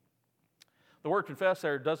 The word confess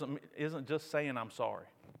there isn't just saying I'm sorry.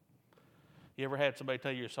 You ever had somebody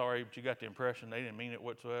tell you you're sorry, but you got the impression they didn't mean it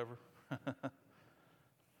whatsoever?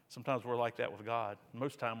 Sometimes we're like that with God.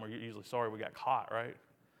 Most of the time we're usually sorry we got caught, right?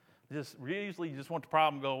 Usually you just want the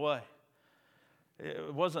problem to go away.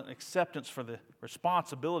 It wasn't acceptance for the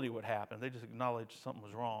responsibility what happened. They just acknowledged something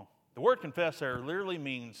was wrong. The word confess there literally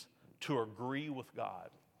means to agree with God.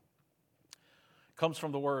 It comes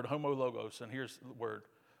from the word homologos, and here's the word.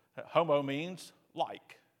 Homo means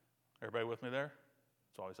like. Everybody with me there?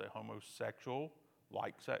 That's why I say homosexual,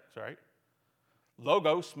 like sex, right?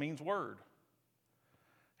 Logos means word.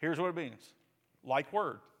 Here's what it means. Like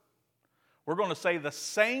word. We're going to say the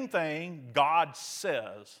same thing God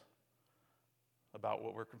says about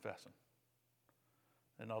what we're confessing.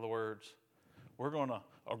 In other words, we're going to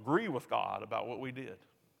agree with God about what we did.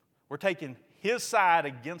 We're taking His side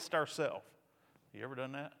against ourselves. You ever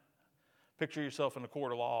done that? Picture yourself in a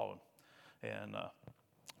court of law, and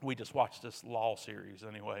we just watched this law series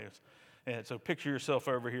anyways. And so picture yourself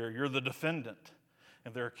over here. You're the defendant,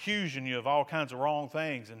 and they're accusing you of all kinds of wrong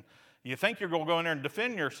things, and you think you're going to go in there and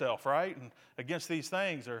defend yourself, right? And against these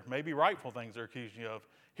things, or maybe rightful things they're accusing you of.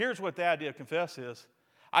 Here's what the idea of confess is.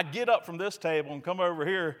 I get up from this table and come over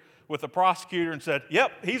here with the prosecutor and said,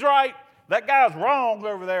 yep, he's right. That guy's wrong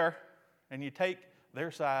over there. And you take their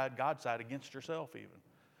side, God's side, against yourself even.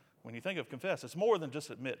 When you think of confess, it's more than just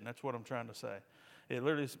admitting. That's what I'm trying to say. It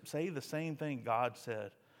literally say the same thing God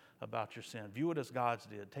said about your sin. View it as God's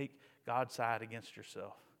did. Take God's side against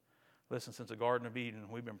yourself. Listen, since the Garden of Eden,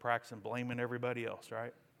 we've been practicing blaming everybody else,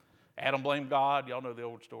 right? Adam blamed God. Y'all know the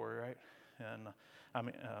old story, right?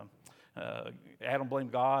 And Adam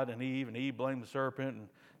blamed God and Eve blamed the serpent, and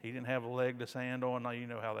he didn't have a leg to stand on. Now you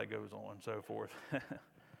know how that goes on and so forth.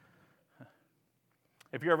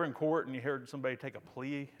 If you're ever in court and you heard somebody take a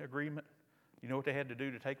plea agreement, you know what they had to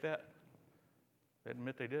do to take that? They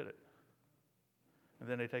admit they did it. And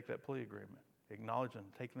then they take that plea agreement, acknowledging,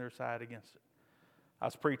 taking their side against it. I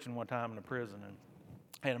was preaching one time in a prison and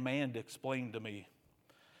had a man to explain to me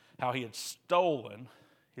how he had stolen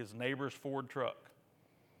his neighbor's Ford truck.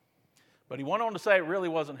 But he went on to say it really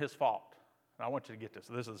wasn't his fault. And I want you to get this.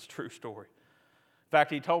 This is a true story. In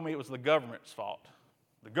fact, he told me it was the government's fault.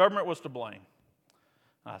 The government was to blame.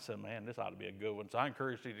 I said, man, this ought to be a good one. So I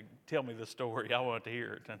encouraged you to tell me this story. I wanted to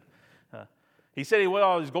hear it. And he said he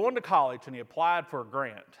was going to college and he applied for a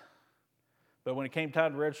grant. But when it came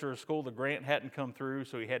time to register to school, the grant hadn't come through,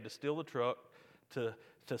 so he had to steal the truck to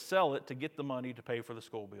sell it to get the money to pay for the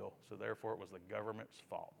school bill. So therefore, it was the government's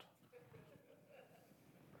fault.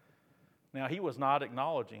 Now, he was not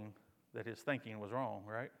acknowledging that his thinking was wrong,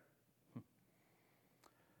 right?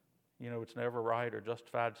 You know, it's never right or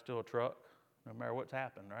justified to steal a truck, no matter what's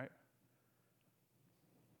happened, right?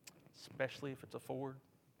 Especially if it's a Ford.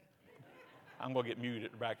 I'm going to get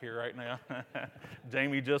muted back here right now.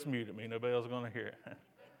 Jamie just muted me. Nobody else is going to hear it.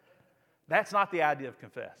 That's not the idea of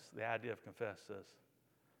confess. The idea of confess says,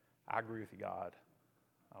 I agree with you, God.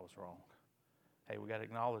 I was wrong. Hey, we got to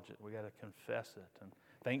acknowledge it. We got to confess it. And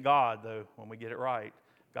thank God, though, when we get it right,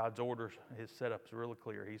 God's orders, His setup is really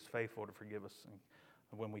clear. He's faithful to forgive us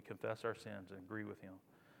when we confess our sins and agree with Him.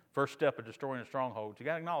 First step of destroying a stronghold, you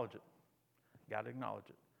got to acknowledge it. You got to acknowledge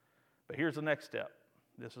it. But here's the next step.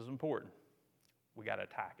 This is important. We got to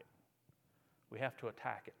attack it. We have to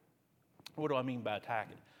attack it. What do I mean by attack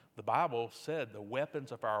it? The Bible said the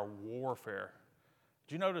weapons of our warfare.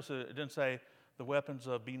 Did you notice it didn't say the weapons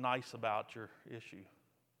of be nice about your issue?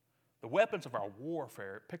 The weapons of our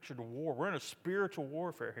warfare. It pictured a war. We're in a spiritual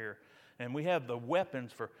warfare here. And we have the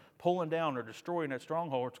weapons for pulling down or destroying that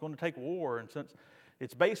stronghold. It's going to take war. And since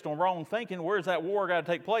it's based on wrong thinking, where's that war got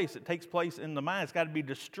to take place? It takes place in the mind. It's got to be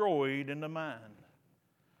destroyed in the mind.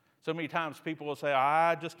 So many times people will say,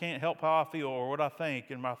 I just can't help how I feel or what I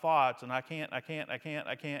think and my thoughts, and I can't.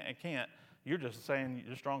 You're just saying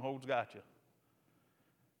your stronghold's got you.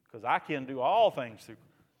 Because I can do all things through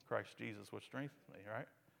Christ Jesus, which strengthens me, right?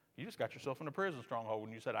 You just got yourself in a prison stronghold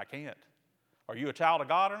when you said, I can't. Are you a child of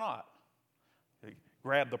God or not? You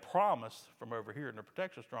grab the promise from over here in the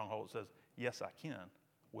protection stronghold. It says, yes, I can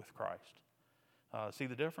with Christ. See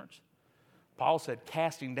the difference? Paul said,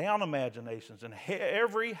 casting down imaginations and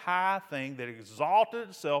every high thing that exalted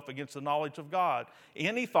itself against the knowledge of God.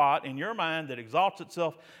 Any thought in your mind that exalts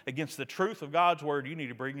itself against the truth of God's word, you need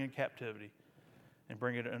to bring in captivity and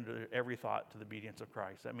bring it under every thought to the obedience of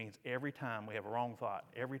Christ. That means every time we have a wrong thought,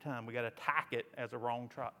 every time we got to attack it as a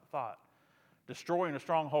wrong thought. Destroying a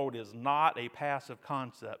stronghold is not a passive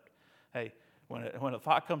concept. Hey, when a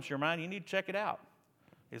thought comes to your mind, you need to check it out.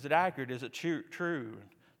 Is it accurate? Is it true?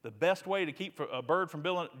 The best way to keep a bird from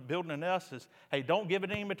building a nest is, hey, don't give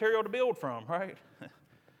it any material to build from, right?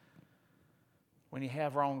 When you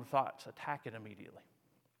have wrong thoughts, attack it immediately.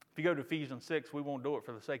 If you go to Ephesians 6, we won't do it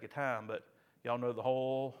for the sake of time, but y'all know the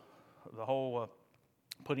whole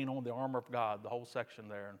putting on the armor of God, the whole section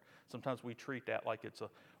there. And sometimes we treat that like it's a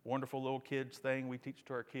wonderful little kids thing we teach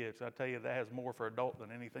to our kids. I tell you, that has more for adult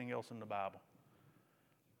than anything else in the Bible.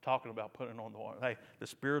 Talking about putting on the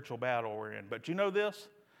spiritual battle we're in. But you know this?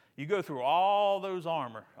 You go through all those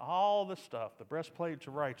armor, all the stuff, the breastplate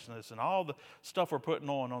of righteousness, and all the stuff we're putting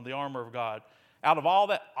on the armor of God. Out of all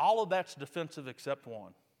of that's defensive except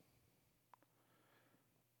one.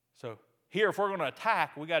 So here, if we're going to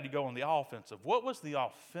attack, we got to go on the offensive. What was the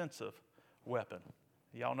offensive weapon?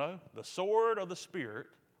 Y'all know? The sword of the Spirit,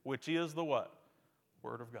 which is the what?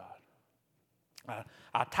 Word of God.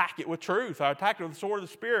 I attack it with truth. I attack it with the sword of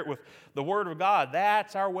the Spirit, with the Word of God.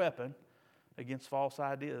 That's our weapon against false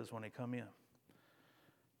ideas when they come in.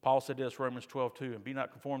 Paul said this, Romans 12:2, and be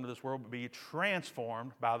not conformed to this world, but be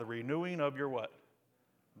transformed by the renewing of your what?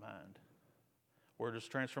 Mind. Where does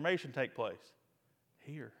transformation take place?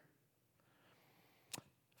 Here.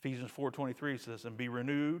 Ephesians 4:23 says, and be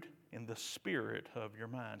renewed in the spirit of your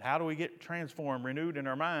mind. How do we get transformed, renewed in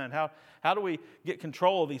our mind? How do we get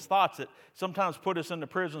control of these thoughts that sometimes put us in the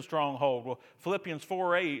prison stronghold? Well, Philippians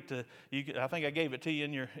 4:8, I think I gave it to you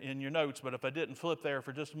in your notes, but if I didn't, flip there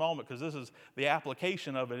for just a moment, because this is the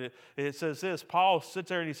application of it. It says this, Paul sits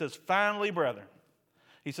there and he says, finally, brethren,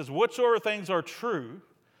 he says, whatsoever things are true,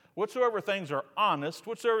 whatsoever things are honest,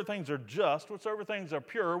 whatsoever things are just, whatsoever things are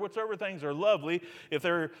pure, whatsoever things are lovely,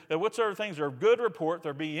 whatsoever things are of good report, if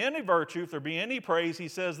there be any virtue, if there be any praise, he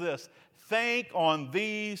says this, think on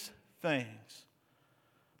these things.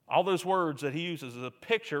 All those words that he uses is a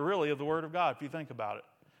picture, really, of the Word of God, if you think about it.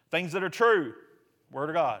 Things that are true, Word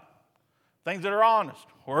of God. Things that are honest,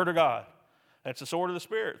 Word of God. That's the sword of the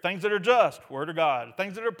Spirit. Things that are just, Word of God.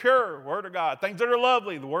 Things that are pure, Word of God. Things that are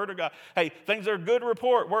lovely, the Word of God. Hey, things that are good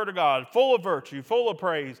report, Word of God. Full of virtue, full of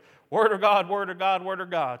praise, Word of God, Word of God, Word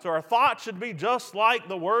of God. So our thoughts should be just like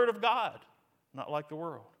the Word of God, not like the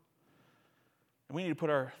world. And we need to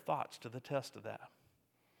put our thoughts to the test of that.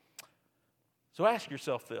 So ask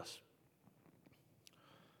yourself this.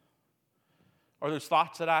 Are those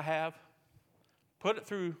thoughts that I have? Put it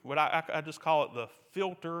through what I just call it the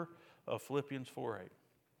filter of Philippians 4:8.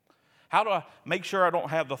 How do I make sure I don't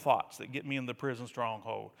have the thoughts that get me in the prison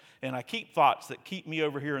stronghold? And I keep thoughts that keep me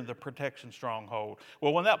over here in the protection stronghold.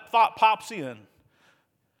 Well, when that thought pops in,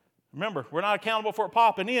 remember, we're not accountable for it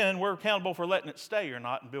popping in. We're accountable for letting it stay or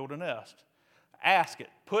not and build a nest. Ask it.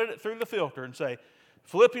 Put it through the filter and say,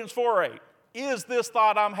 Philippians 4:8, is this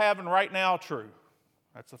thought I'm having right now true?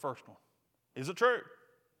 That's the first one. Is it true?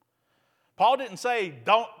 Paul didn't say,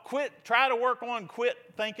 try to quit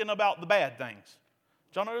thinking about the bad things.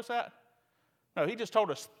 Did y'all notice that? No, he just told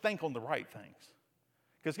us think on the right things.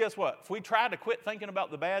 Because guess what? If we try to quit thinking about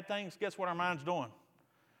the bad things, guess what our mind's doing?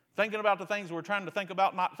 Thinking about the things we're trying to think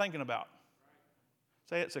about, not thinking about.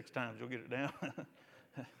 Say it 6 times, you'll get it down.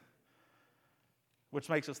 Which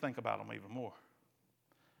makes us think about them even more.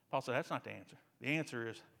 Paul said, that's not the answer. The answer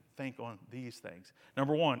is think on these things.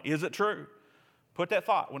 Number 1, is it true? Put that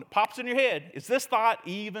thought. When it pops in your head, is this thought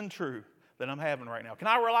even true that I'm having right now? Can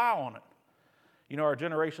I rely on it? You know, our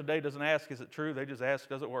generation today doesn't ask, is it true? They just ask,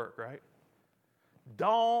 does it work, right?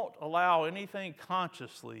 Don't allow anything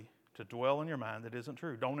consciously to dwell in your mind that isn't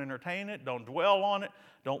true. Don't entertain it. Don't dwell on it.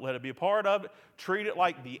 Don't let it be a part of it. Treat it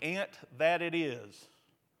like the ant that it is.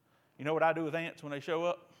 You know what I do with ants when they show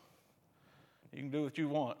up? You can do what you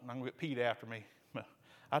want, and I'm going to get Pete after me.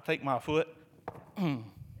 I take my foot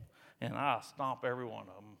and I stomp every one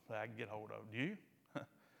of them that I can get hold of. Do you?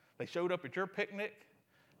 They showed up at your picnic.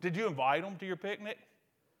 Did you invite them to your picnic?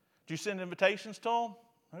 Did you send invitations to them?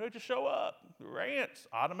 No, they just show up. They're ants,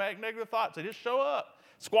 automatic negative thoughts. They just show up.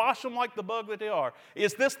 Squash them like the bug that they are.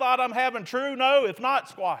 Is this thought I'm having true? No. If not,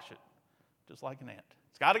 squash it. Just like an ant.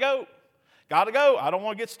 It's got to go. Got to go. I don't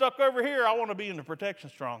want to get stuck over here. I want to be in the protection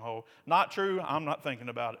stronghold. Not true. I'm not thinking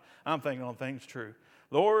about it. I'm thinking on things true.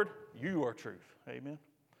 Lord, you are truth. Amen.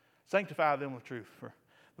 Sanctify them with truth, for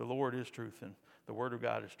the Lord is truth and the Word of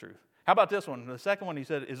God is truth. How about this one? The second one, he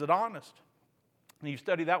said, is it honest? And you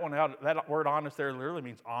study that one out. That word honest there literally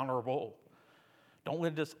means honorable. Don't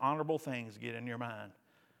let dishonorable things get in your mind.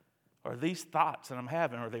 Are these thoughts that I'm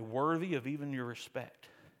having, are they worthy of even your respect?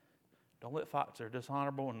 Don't let thoughts that are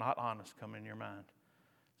dishonorable and not honest come in your mind.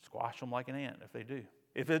 Squash them like an ant if they do.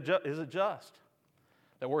 Is it just?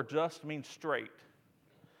 That word just means straight,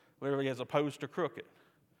 literally as opposed to crooked.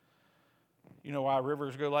 You know why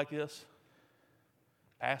rivers go like this?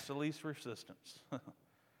 Past the least resistance.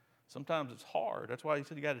 Sometimes it's hard. That's why he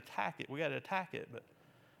said you got to attack it. We got to attack it, but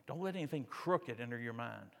don't let anything crooked enter your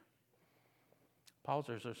mind. Paul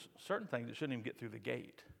says there's certain things that shouldn't even get through the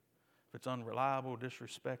gate. If it's unreliable,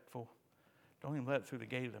 disrespectful, don't even let it through the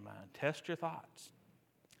gate of the mind. Test your thoughts.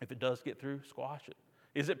 If it does get through, squash it.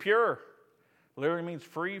 Is it pure? Literally means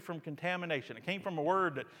free from contamination. It came from a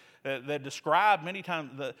word that described many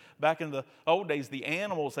times, back in the old days, the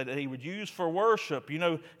animals that he would use for worship. You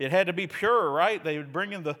know, it had to be pure, right? They would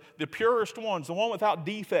bring in the purest ones, the one without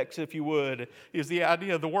defects, if you would, is the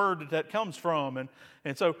idea of the word that comes from.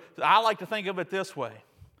 And so I like to think of it this way.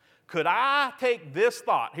 Could I take this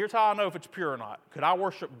thought? Here's how I know if it's pure or not. Could I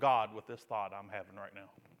worship God with this thought I'm having right now?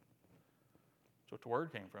 That's what the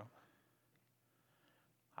word came from.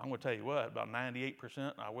 I'm going to tell you what, about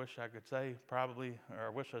 98%, I wish I could say probably, or I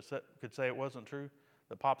wish I could say it wasn't true,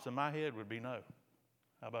 that pops in my head would be no.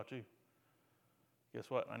 How about you? Guess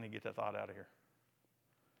what? I need to get that thought out of here.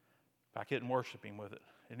 If I couldn't worship him with it,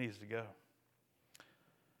 it needs to go.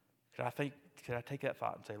 Could I take that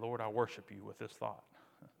thought and say, Lord, I worship you with this thought?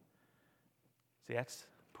 See, that's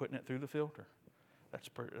putting it through the filter.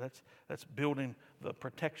 That's building the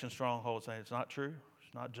protection stronghold, saying it's not true,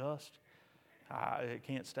 it's not just. It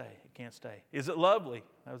can't stay. It can't stay. Is it lovely?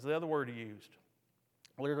 That was the other word he used.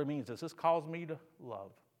 Literally means, does this cause me to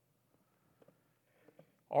love?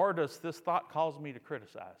 Or does this thought cause me to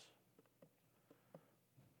criticize?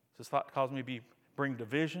 Does this thought cause me to bring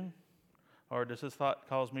division? Or does this thought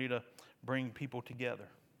cause me to bring people together?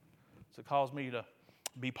 Does it cause me to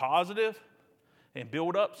be positive and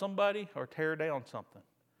build up somebody or tear down something?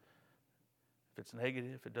 If it's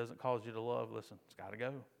negative, if it doesn't cause you to love, listen, it's got to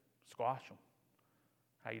go. Squash them.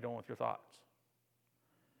 How you doing with your thoughts?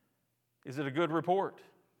 Is it a good report?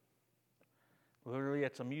 Literally,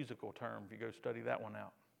 it's a musical term if you go study that one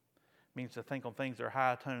out. It means to think on things that are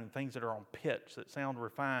high tone, things that are on pitch, that sound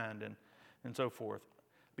refined and so forth.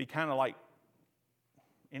 Be kind of like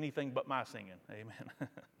anything but my singing. Amen.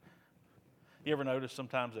 You ever notice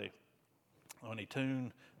sometimes when they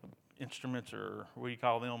tune instruments, or what do you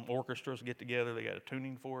call them, orchestras get together, they got a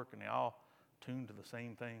tuning fork and they all tune to the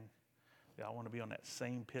same thing. They all want to be on that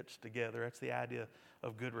same pitch together. That's the idea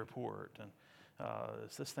of good report. And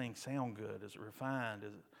does this thing sound good? Is it refined?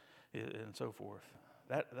 And so forth.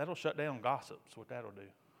 That'll shut down gossips, what that'll do.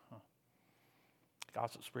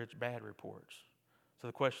 Gossip spreads bad reports. So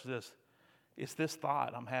the question is this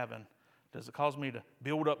thought I'm having, does it cause me to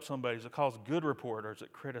build up somebody? Does it cause good report, or does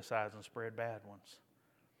it criticize and spread bad ones?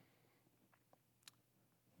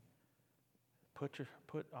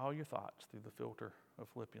 Put all your thoughts through the filter of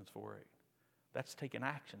Philippians 4:8. That's taking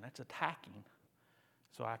action. That's attacking.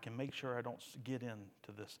 So I can make sure I don't get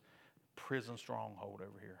into this prison stronghold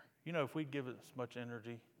over here. You know, if we give as much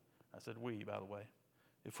energy, I said we, by the way,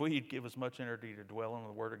 if we give as much energy to dwell on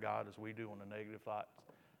the Word of God as we do on the negative thoughts,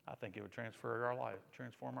 I think it would transform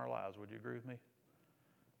our lives. Would you agree with me?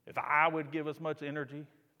 If I would give as much energy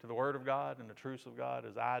to the Word of God and the truths of God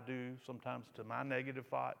as I do sometimes to my negative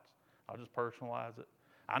thoughts, I'll just personalize it.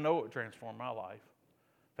 I know it would transform my life.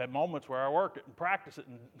 I've had moments where I work it and practice it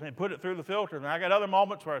and put it through the filter, and I got other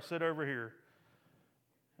moments where I sit over here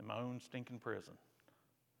in my own stinking prison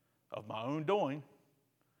of my own doing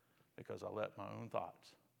because I let my own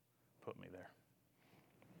thoughts put me there.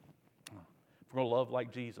 If we're going to love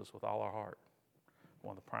like Jesus with all our heart,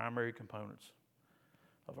 one of the primary components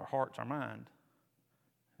of our heart's our mind,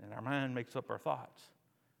 and our mind makes up our thoughts,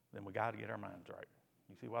 then we got to get our minds right.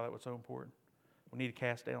 You see why that was so important? We need to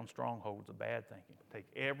cast down strongholds of bad thinking. Take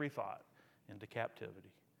every thought into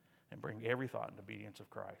captivity and bring every thought into obedience of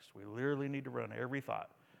Christ. We literally need to run every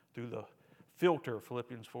thought through the filter of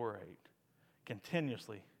Philippians 4:8.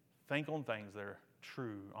 Continuously think on things that are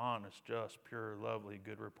true, honest, just, pure, lovely,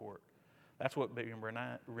 good report. That's what being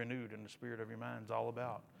renewed in the spirit of your mind is all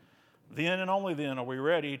about. Then and only then are we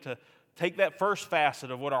ready to take that first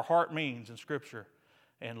facet of what our heart means in Scripture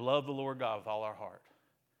and love the Lord God with all our heart.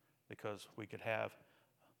 Because we could have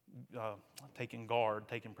taken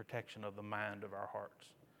protection of the mind of our hearts.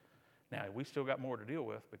 Now, we still got more to deal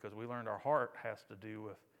with because we learned our heart has to do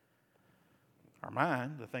with our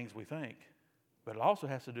mind, the things we think, but it also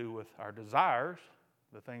has to do with our desires,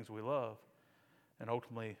 the things we love, and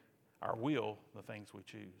ultimately our will, the things we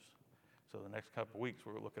choose. So the next couple of weeks,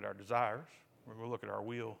 we're going to look at our desires, we're going to look at our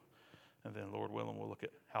will, and then, Lord willing, we'll look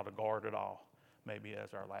at how to guard it all, maybe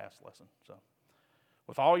as our last lesson. So,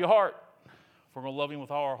 with all your heart, if we're going to love Him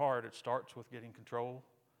with all our heart, it starts with getting control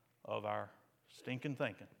of our stinking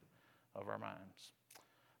thinking of our minds.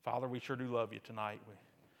 Father, we sure do love you tonight.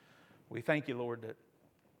 We thank you, Lord, that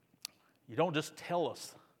you don't just tell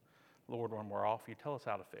us, Lord, when we're off. You tell us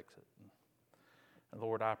how to fix it. And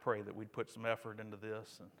Lord, I pray that we'd put some effort into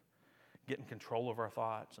this and get in control of our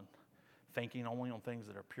thoughts and thinking only on things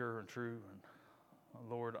that are pure and true and,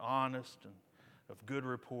 Lord, honest and of good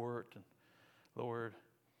report. And, Lord,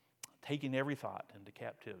 taking every thought into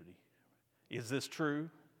captivity. Is this true?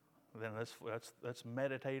 Then let's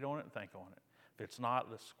meditate on it and think on it. If it's not,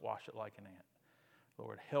 let's squash it like an ant.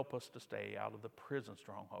 Lord, help us to stay out of the prison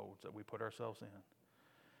strongholds that we put ourselves in.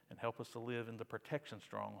 And help us to live in the protection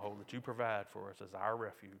stronghold that you provide for us as our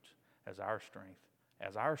refuge, as our strength,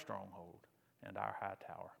 as our stronghold, and our high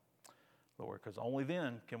tower. Lord, because only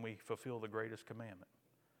then can we fulfill the greatest commandment,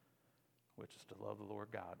 which is to love the Lord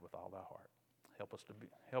God with all thy heart. Help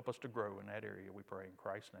us to grow in that area, we pray in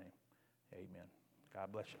Christ's name. Amen.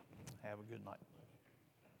 God bless you. Have a good night.